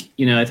 I think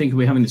if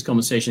we're having this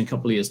conversation in a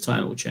couple of years'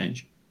 time, it will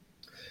change.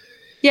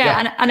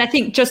 Yeah. And I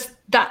think just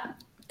that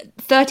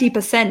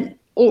 30%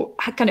 or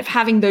kind of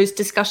having those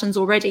discussions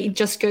already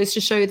just goes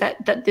to show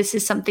that this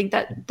is something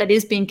that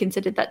is being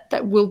considered,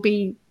 that will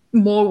be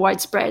more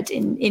widespread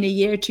in a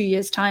year, 2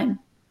 years' time.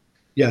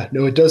 Yeah,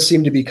 no, it does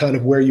seem to be kind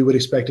of where you would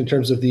expect in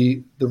terms of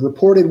the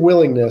reported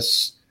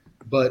willingness,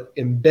 but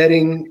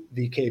embedding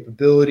the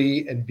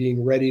capability and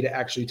being ready to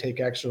actually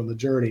take action on the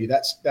journey.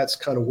 That's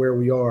kind of where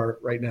we are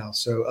right now.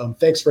 So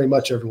thanks very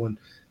much, everyone,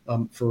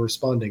 for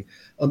responding.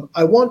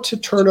 I want to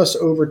turn us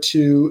over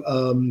to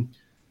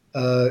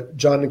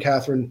John and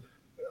Catherine,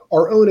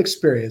 our own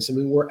experience. I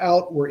mean,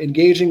 we're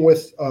engaging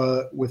with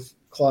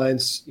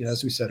clients,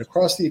 as we said,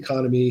 across the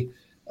economy,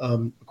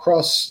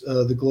 across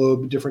the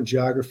globe, different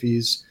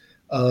geographies.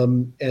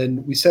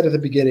 And we said at the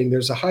beginning,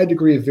 there's a high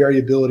degree of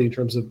variability in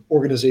terms of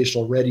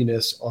organizational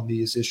readiness on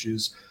these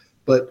issues.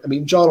 But I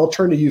mean, John, I'll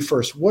turn to you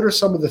first. What are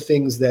some of the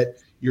things that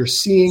you're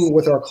seeing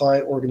with our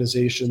client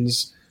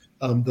organizations,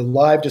 the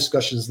live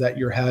discussions that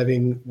you're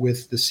having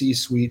with the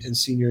C-suite and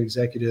senior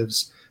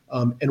executives,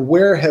 and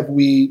where have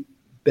we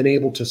been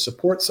able to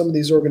support some of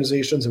these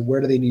organizations, and where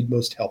do they need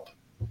most help?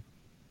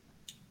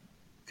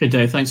 Okay,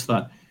 Dave, thanks for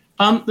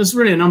that. There's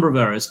really a number of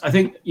areas. I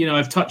think,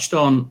 I've touched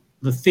on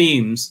the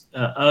themes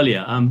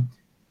earlier.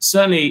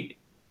 Certainly,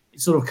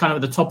 sort of kind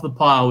of at the top of the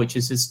pile, which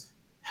is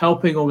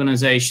helping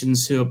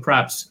organizations who are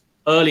perhaps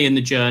early in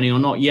the journey or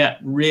not yet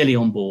really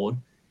on board,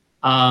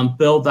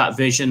 build that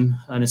vision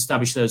and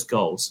establish those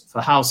goals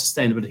for how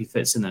sustainability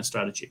fits in their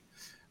strategy.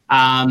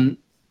 And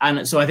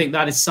so I think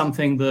that is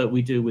something that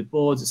we do with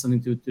boards. It's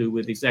something to do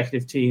with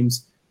executive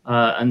teams.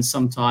 And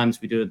sometimes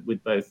we do it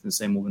with both in the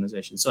same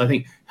organization. So I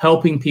think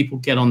helping people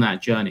get on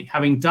that journey.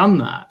 Having done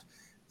that,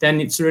 then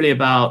it's really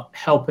about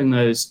helping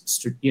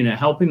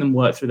them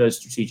work through those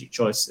strategic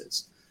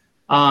choices.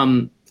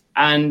 And,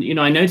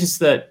 I noticed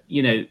that,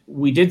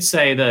 we did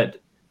say that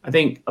I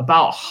think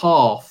about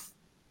half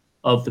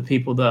of the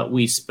people that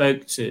we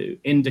spoke to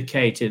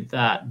indicated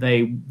that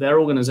their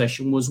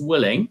organization was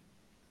willing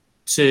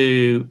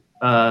to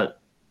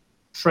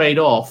trade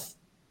off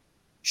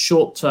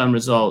short-term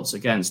results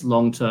against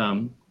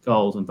long-term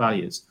goals and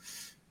values.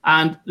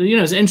 And,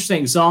 there's an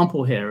interesting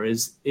example here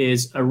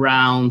is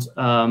around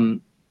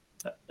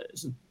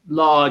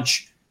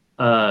large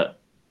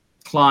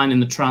client in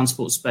the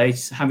transport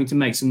space having to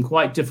make some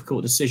quite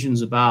difficult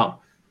decisions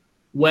about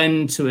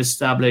when to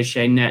establish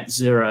a net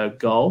zero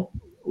goal.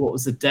 What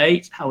was the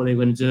date? How were they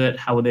going to do it?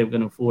 How were they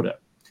going to afford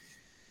it?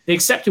 The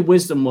accepted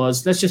wisdom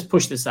was, let's just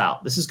push this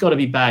out. This has got to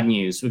be bad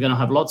news. We're going to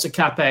have lots of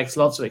CapEx,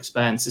 lots of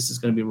expense. This is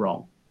going to be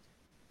wrong.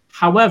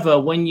 However,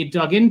 when you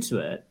dug into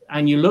it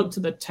and you looked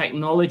at the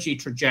technology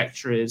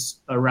trajectories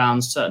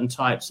around certain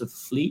types of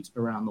fleet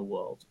around the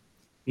world,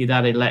 be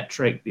that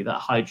electric, be that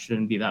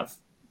hydrogen, be that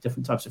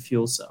different types of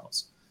fuel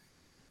cells,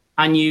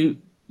 and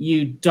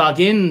you dug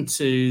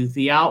into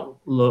the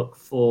outlook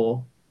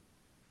for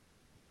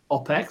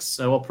OPEX,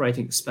 so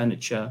operating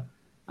expenditure,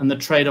 and the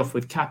trade-off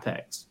with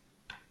CapEx,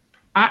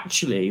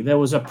 actually, there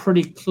was a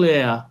pretty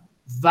clear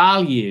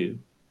value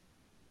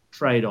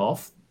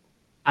trade-off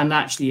and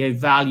actually a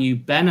value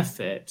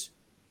benefit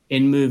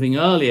in moving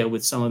earlier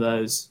with some of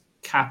those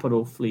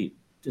capital fleet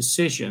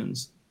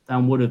decisions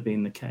than would have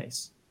been the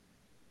case.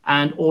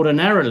 And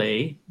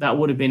ordinarily, that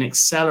would have been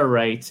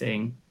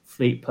accelerating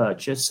fleet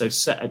purchase, so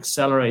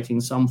accelerating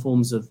some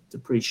forms of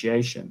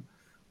depreciation,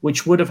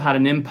 which would have had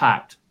an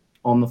impact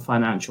on the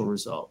financial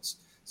results.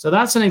 So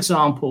that's an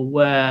example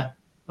where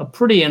a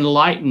pretty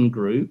enlightened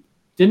group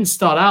didn't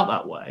start out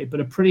that way,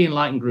 but a pretty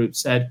enlightened group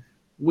said,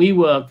 we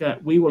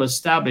will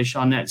establish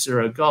our net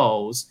zero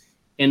goals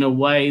in a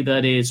way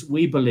that is,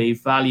 we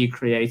believe, value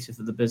creative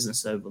for the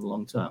business over the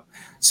long term.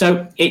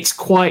 So it's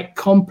quite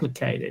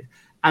complicated.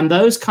 And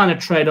those kind of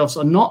trade-offs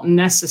are not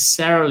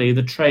necessarily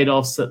the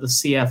trade-offs that the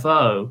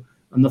CFO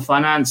and the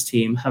finance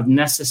team have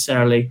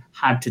necessarily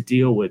had to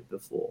deal with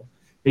before,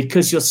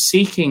 because you're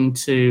seeking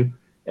to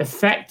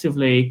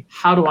effectively,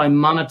 how do I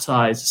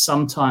monetize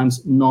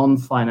sometimes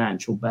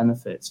non-financial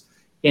benefits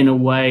in a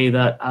way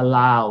that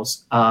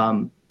allows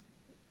the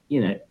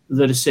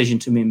decision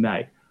to be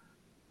made?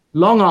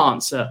 Long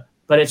answer,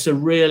 but it's a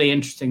really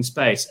interesting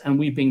space. And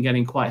we've been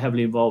getting quite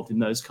heavily involved in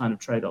those kind of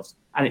trade-offs.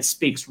 And it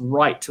speaks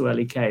right to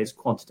LEK's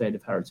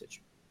quantitative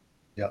heritage.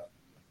 Yeah.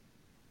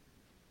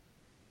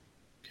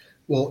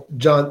 Well,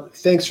 John,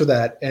 thanks for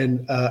that.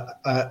 And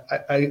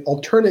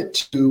I'll turn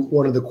it to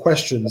one of the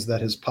questions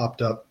that has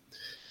popped up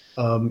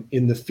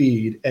in the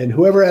feed. And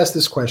whoever asked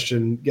this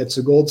question gets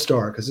a gold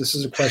star, because this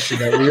is a question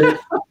that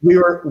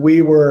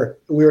we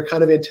were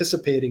kind of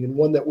anticipating, and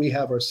one that we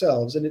have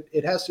ourselves. And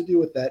it has to do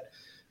with that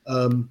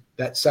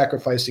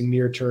sacrificing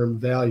near-term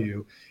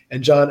value.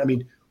 And John, I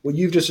mean, what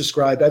you've just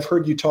described, I've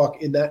heard you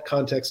talk in that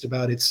context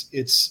about it's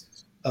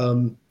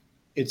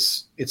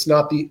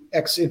not the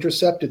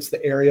x-intercept, it's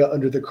the area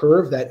under the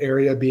curve, that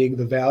area being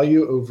the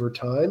value over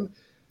time.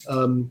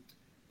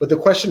 But the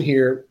question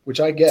here, which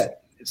I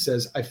get, it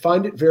says, I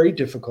find it very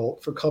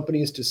difficult for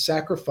companies to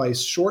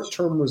sacrifice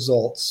short-term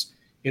results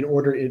in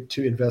order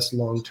to invest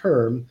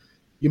long-term.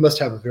 You must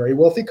have a very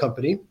wealthy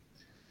company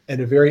and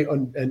a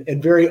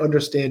very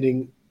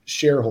understanding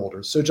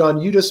shareholders. So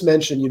John, you just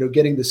mentioned,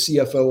 getting the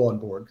CFO on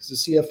board, because the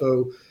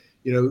CFO,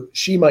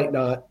 she might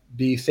not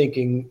be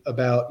thinking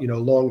about,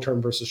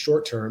 long-term versus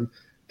short-term.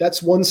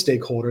 That's one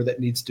stakeholder that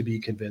needs to be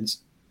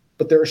convinced,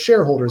 but there are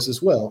shareholders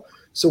as well.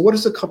 So what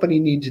does a company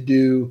need to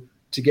do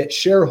to get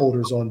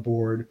shareholders on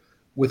board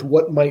with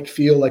what might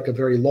feel like a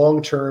very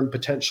long-term,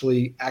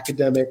 potentially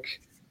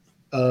academic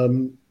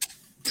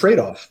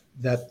trade-off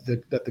that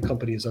the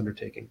company is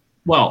undertaking?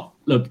 Well,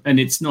 look, and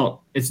it's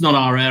not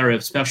our area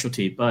of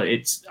specialty, but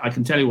I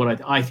can tell you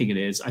what I think it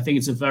is. I think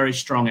it's a very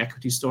strong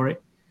equity story.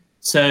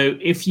 So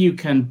if you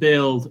can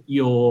build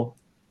your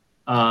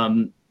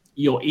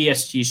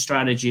ESG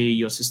strategy,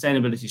 your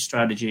sustainability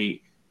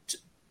strategy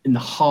in the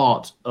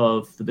heart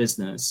of the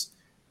business,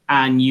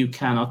 and you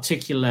can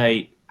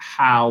articulate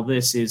how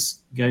this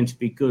is going to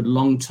be good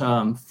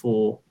long-term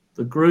for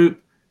the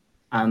group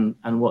and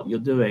what you're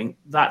doing,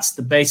 that's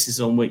the basis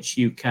on which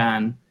you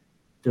can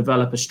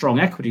develop a strong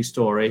equity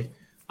story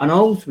and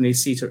ultimately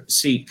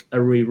seek a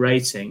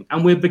re-rating.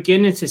 And we're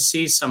beginning to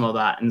see some of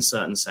that in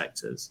certain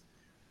sectors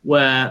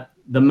where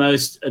the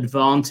most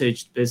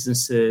advantaged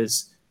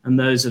businesses and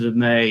those that have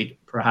made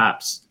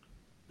perhaps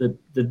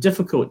the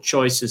difficult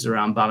choices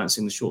around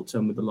balancing the short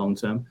term with the long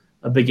term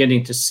are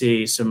beginning to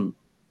see some,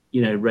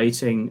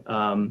 rating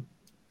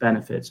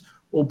benefits.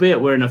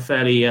 Albeit we're in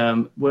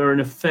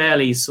a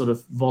fairly sort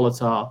of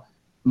volatile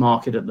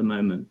market at the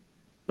moment.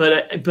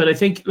 But I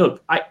think,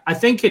 look, I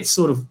think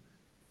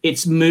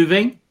it's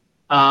moving.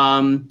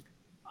 Not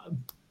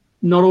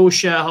all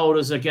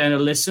shareholders are going to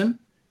listen,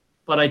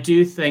 but I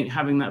do think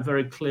having that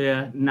very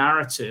clear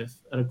narrative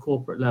at a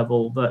corporate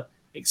level that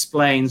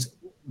explains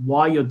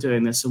why you're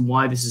doing this and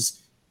why this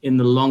is in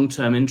the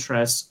long-term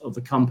interests of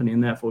the company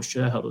and therefore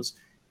shareholders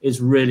is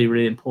really,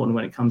 really important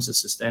when it comes to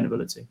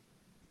sustainability.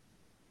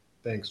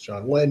 Thanks,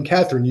 John. Well, and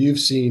Catherine, you've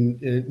seen,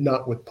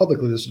 not with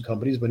publicly listed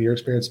companies, but in your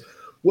experience,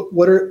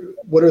 what are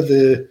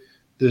the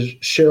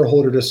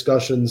shareholder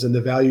discussions and the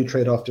value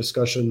trade-off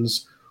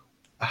discussions?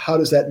 How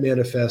does that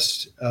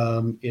manifest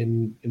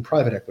in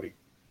private equity?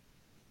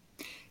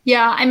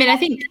 Yeah, I mean, I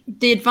think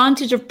the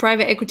advantage of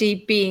private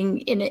equity being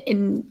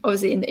in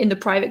the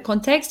private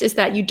context is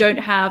that you don't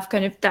have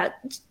kind of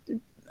that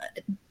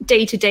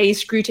day-to-day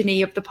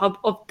scrutiny of the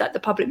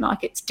public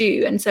markets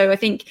do, and so I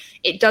think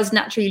it does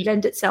naturally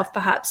lend itself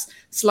perhaps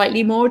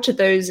slightly more to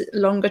those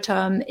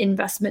longer-term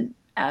investment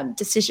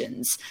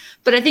decisions.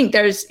 But I think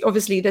there's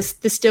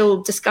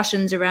still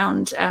discussions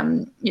around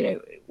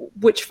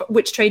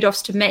which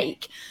trade-offs to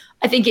make.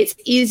 I think it's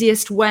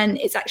easiest when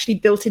it's actually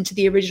built into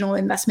the original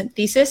investment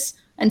thesis.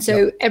 And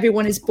so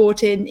everyone is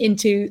bought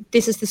into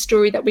this is the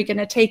story that we're going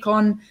to take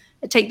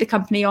the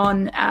company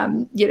on.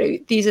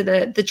 These are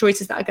the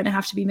choices that are going to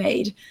have to be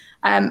made.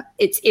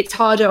 It's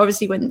harder,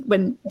 obviously,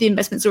 when the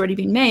investment's already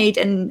been made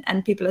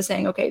and people are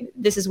saying, okay,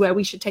 this is where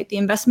we should take the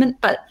investment.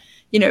 But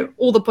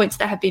all the points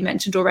that have been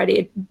mentioned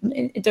already,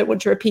 I don't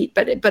want to repeat,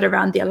 but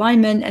around the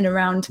alignment and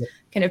around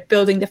kind of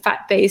building the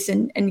fact base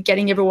and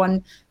getting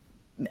everyone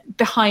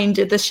behind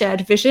the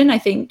shared vision, I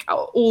think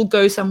all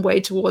go some way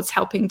towards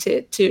helping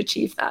to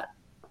achieve that.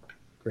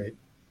 Great.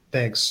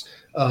 Thanks.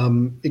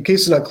 In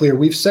case it's not clear,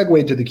 we've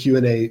segued to the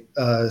Q&A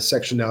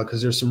section now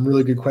because there's some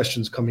really good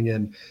questions coming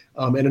in.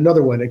 And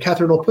another one, and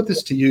Catherine, I'll put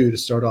this to you to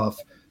start off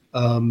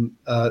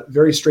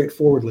very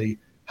straightforwardly.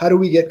 How do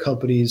we get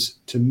companies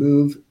to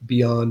move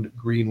beyond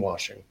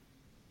greenwashing?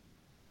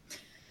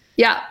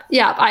 Yeah,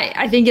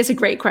 I think it's a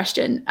great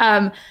question.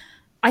 I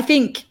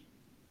think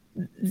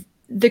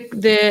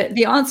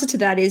the answer to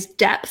that is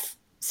depth.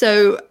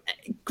 So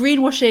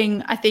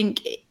greenwashing, I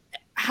think,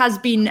 has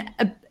been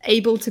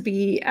able to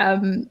be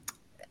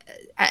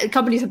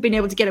companies have been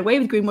able to get away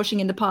with greenwashing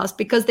in the past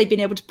because they've been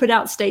able to put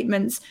out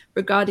statements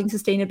regarding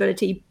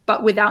sustainability,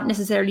 but without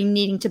necessarily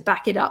needing to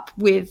back it up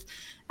with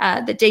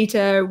the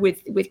data,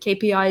 with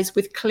KPIs,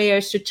 with clear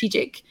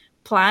strategic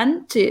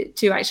plan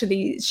to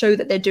actually show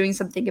that they're doing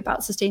something about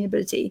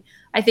sustainability.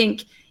 I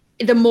think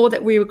the more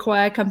that we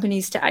require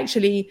companies to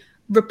actually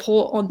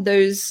report on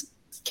those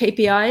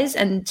KPIs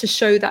and to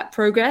show that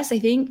progress, I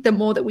think the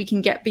more that we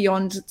can get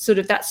beyond sort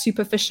of that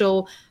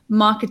superficial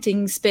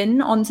marketing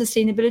spin on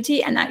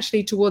sustainability and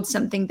actually towards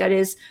something that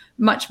is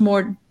much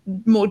more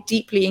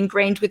deeply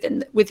ingrained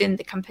within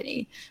the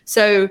company.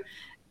 So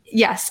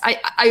yes,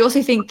 I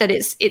also think that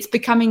it's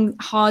becoming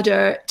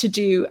harder to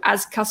do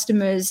as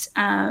customers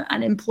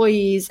and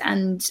employees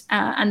and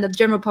the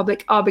general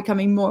public are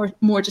becoming more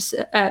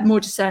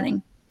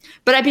discerning.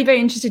 But I'd be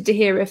very interested to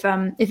hear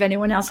if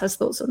anyone else has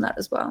thoughts on that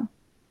as well.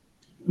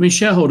 I mean,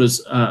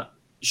 shareholders are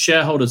not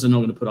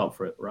going to put up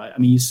for it, right? I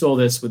mean, you saw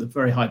this with a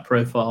very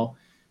high-profile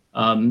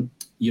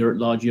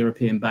large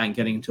European bank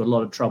getting into a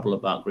lot of trouble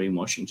about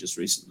greenwashing just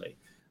recently.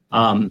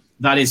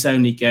 That is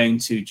only going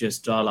to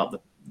just dial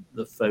up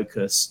the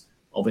focus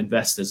of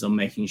investors on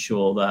making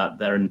sure that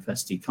their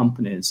investee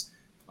companies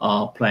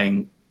are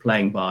playing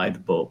by the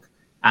book.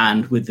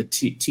 And with the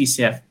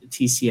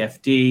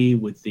TCFD,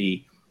 with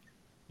the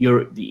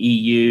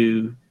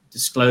EU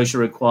disclosure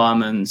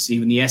requirements,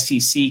 even the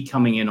SEC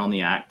coming in on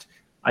the act,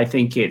 I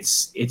think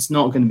it's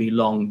not going to be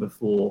long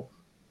before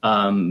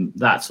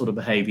that sort of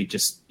behavior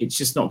it's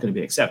just not going to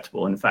be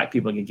acceptable. In fact,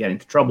 people are going to get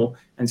into trouble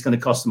and it's going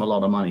to cost them a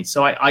lot of money.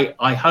 So I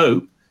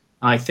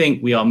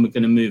think we are going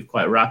to move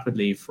quite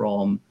rapidly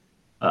from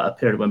a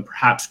period when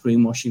perhaps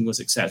greenwashing was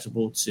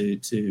acceptable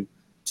to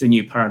a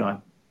new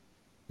paradigm.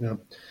 Yeah.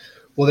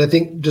 Well, I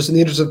think just in the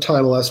interest of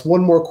time, I'll ask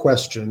one more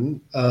question,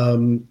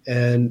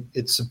 and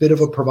it's a bit of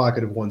a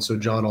provocative one. So,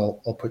 John,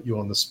 I'll put you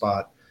on the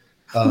spot,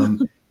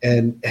 and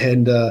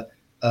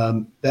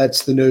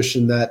that's the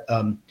notion that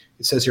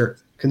it says here: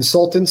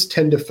 consultants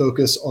tend to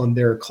focus on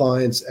their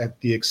clients at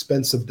the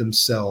expense of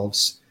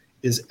themselves.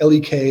 Is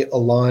LEK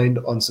aligned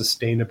on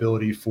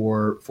sustainability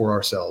for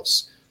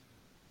ourselves?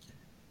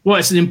 Well,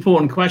 it's an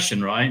important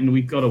question, right? And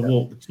we've got to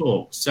walk the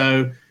talk.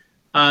 So.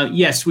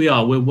 Yes, we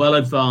are. We're well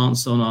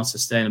advanced on our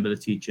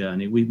sustainability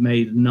journey. We've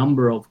made a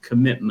number of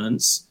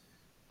commitments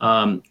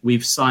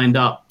We've signed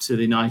up to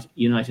the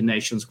United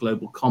Nations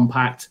Global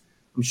Compact.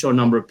 I'm sure a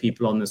number of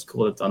people on this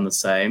call have done the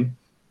same.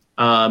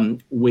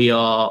 We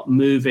are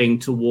moving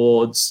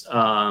towards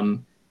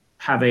going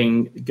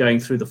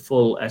through the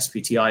full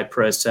SBTI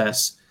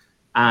process,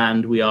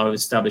 and we are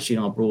establishing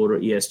our broader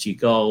ESG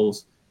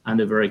goals and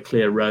a very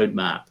clear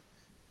roadmap.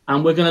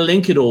 And we're going to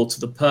link it all to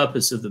the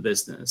purpose of the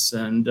business.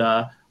 And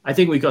I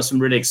think we've got some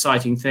really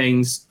exciting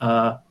things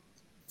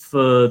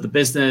for the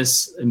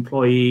business,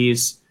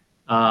 employees,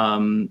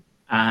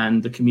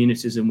 and the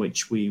communities in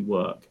which we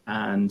work.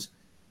 And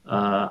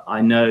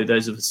I know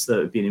those of us that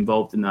have been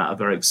involved in that are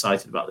very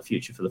excited about the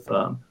future for the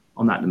firm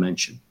on that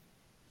dimension.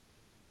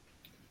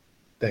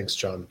 Thanks,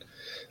 John.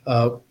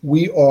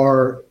 We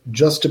are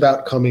just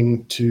about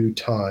coming to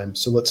time,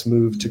 so let's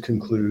move to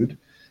conclude.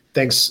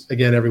 Thanks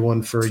again,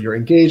 everyone, for your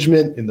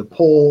engagement in the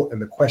poll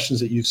and the questions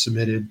that you've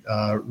submitted.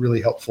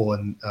 Really helpful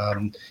and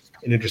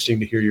interesting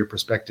to hear your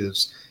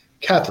perspectives.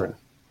 Catherine,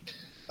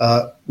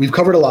 we've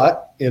covered a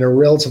lot in a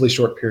relatively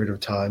short period of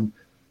time.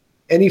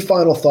 Any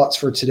final thoughts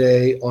for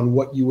today on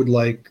what you would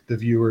like the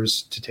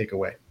viewers to take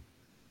away?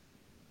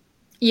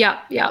 Yeah.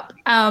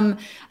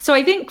 So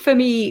I think for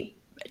me,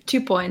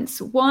 2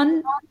 points.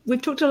 One,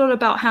 we've talked a lot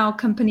about how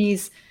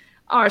companies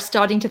are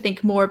starting to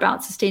think more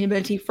about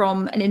sustainability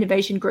from an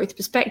innovation growth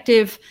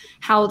perspective,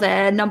 how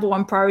their number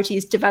one priority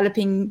is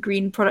developing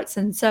green products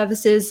and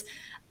services.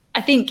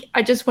 I think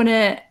I just want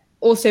to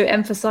also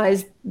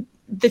emphasize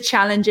the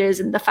challenges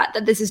and the fact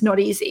that this is not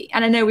easy.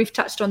 And I know we've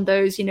touched on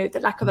those, the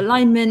lack of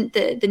alignment,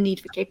 the need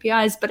for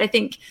KPIs, but I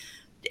think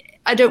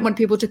I don't want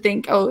people to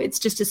think, oh, it's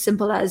just as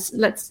simple as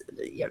let's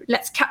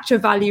capture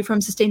value from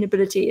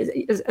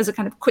sustainability as a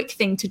kind of quick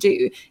thing to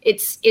do.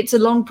 It's a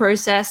long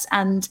process,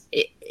 and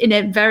it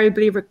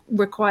invariably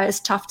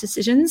requires tough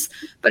decisions.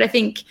 But I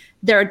think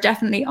there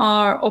definitely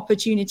are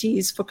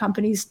opportunities for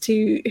companies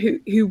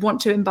who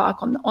want to embark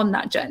on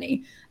that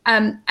journey.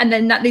 And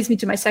then that leads me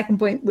to my second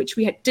point, which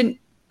we didn't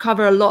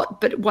cover a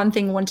lot, but one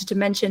thing I wanted to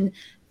mention: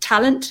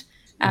 talent.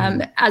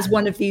 As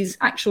one of these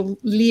actual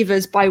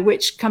levers by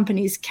which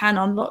companies can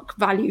unlock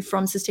value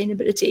from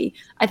sustainability.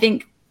 I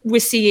think we're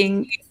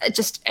seeing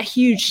just a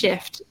huge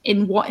shift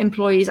in what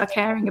employees are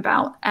caring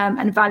about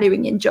and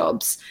valuing in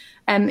jobs.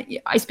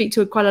 I speak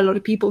to quite a lot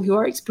of people who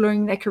are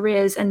exploring their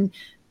careers, and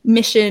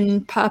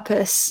mission,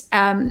 purpose,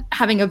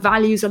 having a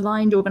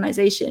values-aligned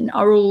organization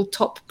are all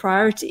top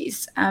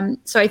priorities.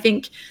 So I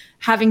think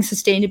having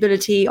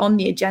sustainability on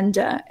the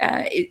agenda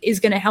is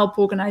going to help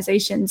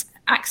organizations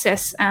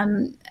access,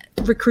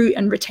 recruit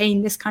and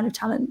retain this kind of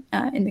talent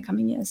in the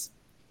coming years.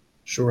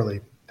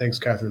 Surely. Thanks,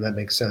 Catherine. That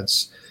makes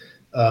sense.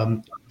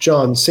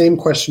 John, same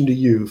question to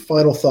you.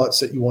 Final thoughts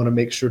that you want to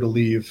make sure to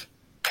leave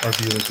our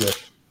viewers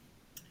with.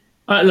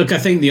 Look, I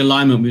think the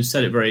alignment, we've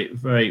said it very,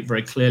 very,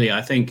 very clearly.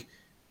 I think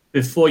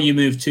before you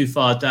move too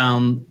far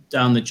down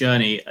the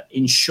journey,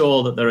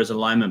 ensure that there is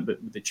alignment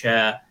with the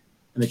chair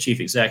and the chief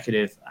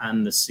executive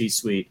and the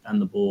C-suite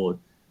and the board,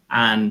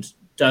 and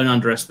don't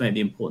underestimate the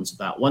importance of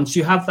that. Once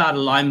you have that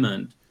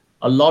alignment,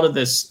 a lot of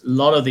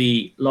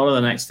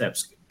the next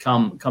steps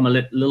come a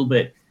little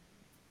bit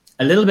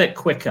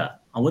quicker.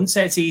 I wouldn't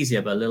say it's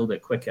easier, but a little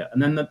bit quicker.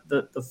 And then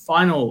the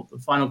final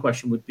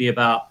question would be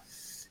about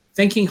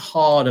thinking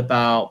hard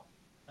about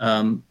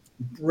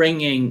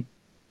bringing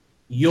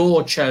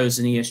your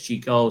chosen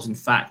ESG goals and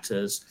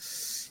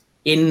factors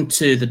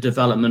into the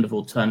development of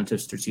alternative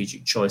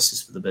strategic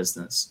choices for the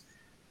business,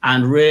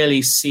 and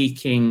really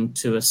seeking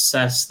to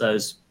assess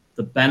the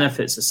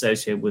benefits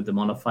associated with them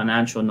on a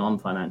financial,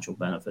 non-financial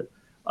benefits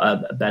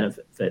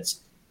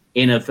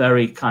in a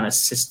very kind of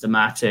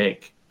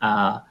systematic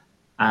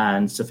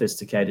and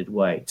sophisticated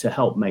way to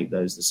help make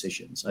those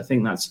decisions. I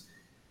think that's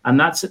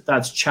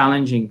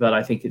challenging, but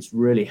I think it's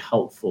really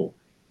helpful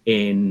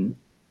in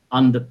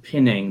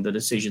underpinning the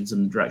decisions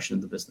and the direction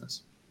of the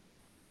business.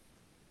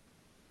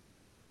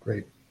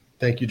 Great.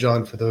 Thank you,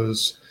 John, for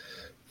those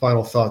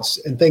final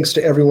thoughts. And thanks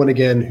to everyone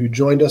again who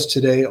joined us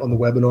today on the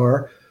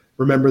webinar.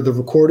 Remember, the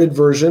recorded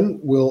version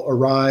will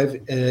arrive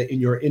in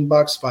your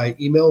inbox via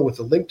email with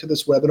a link to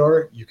this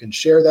webinar. You can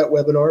share that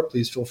webinar.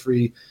 Please feel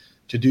free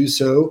to do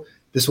so.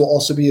 This will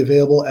also be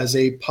available as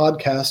a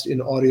podcast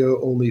in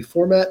audio-only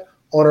format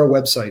on our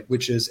website,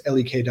 which is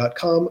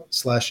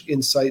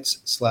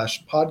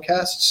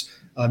lek.com/insights/podcasts.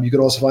 You can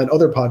also find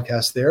other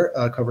podcasts there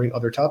covering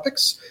other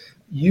topics.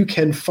 You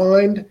can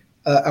find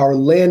our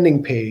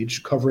landing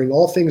page covering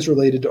all things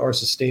related to our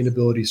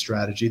sustainability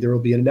strategy. There will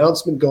be an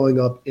announcement going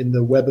up in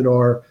the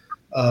webinar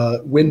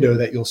window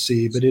that you'll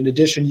see. But in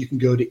addition, you can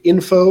go to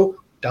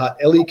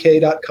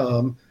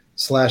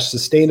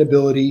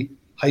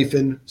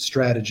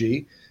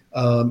info.lek.com/sustainability-strategy.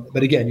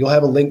 But again, you'll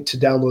have a link to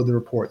download the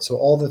report. So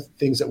all the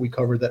things that we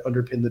covered that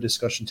underpin the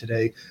discussion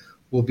today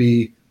will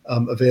be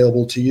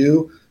available to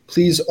you.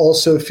 Please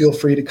also feel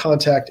free to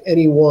contact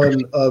any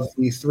one of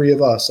the three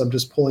of us. I'm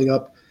just pulling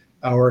up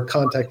our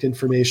contact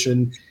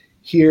information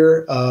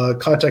here.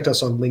 Contact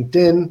us on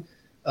LinkedIn,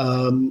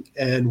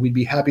 and we'd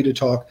be happy to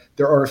talk.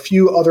 There are a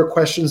few other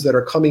questions that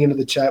are coming into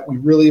the chat. We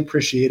really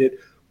appreciate it.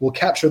 we'll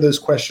capture those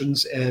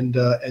questions and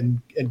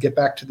get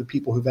back to the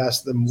people who've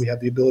asked them. We have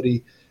the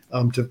ability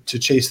to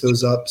chase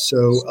those up.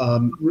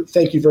 So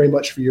thank you very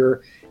much for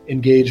your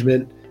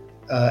engagement.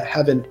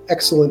 Have an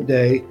excellent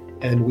day,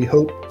 and we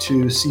hope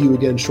to see you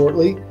again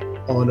shortly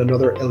on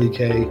another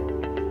LEK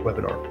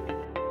webinar.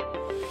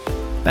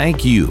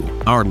 Thank you,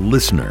 our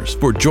listeners,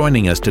 for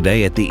joining us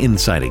today at the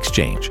Insight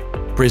Exchange,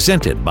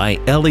 presented by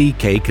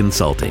LEK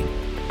Consulting.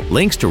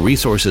 Links to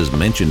resources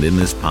mentioned in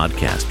this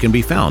podcast can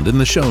be found in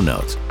the show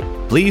notes.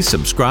 Please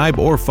subscribe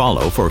or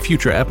follow for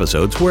future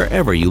episodes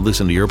wherever you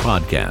listen to your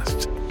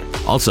podcasts.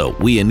 Also,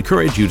 we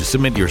encourage you to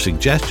submit your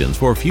suggestions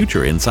for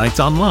future insights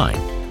online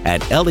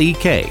at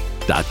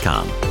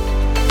lek.com.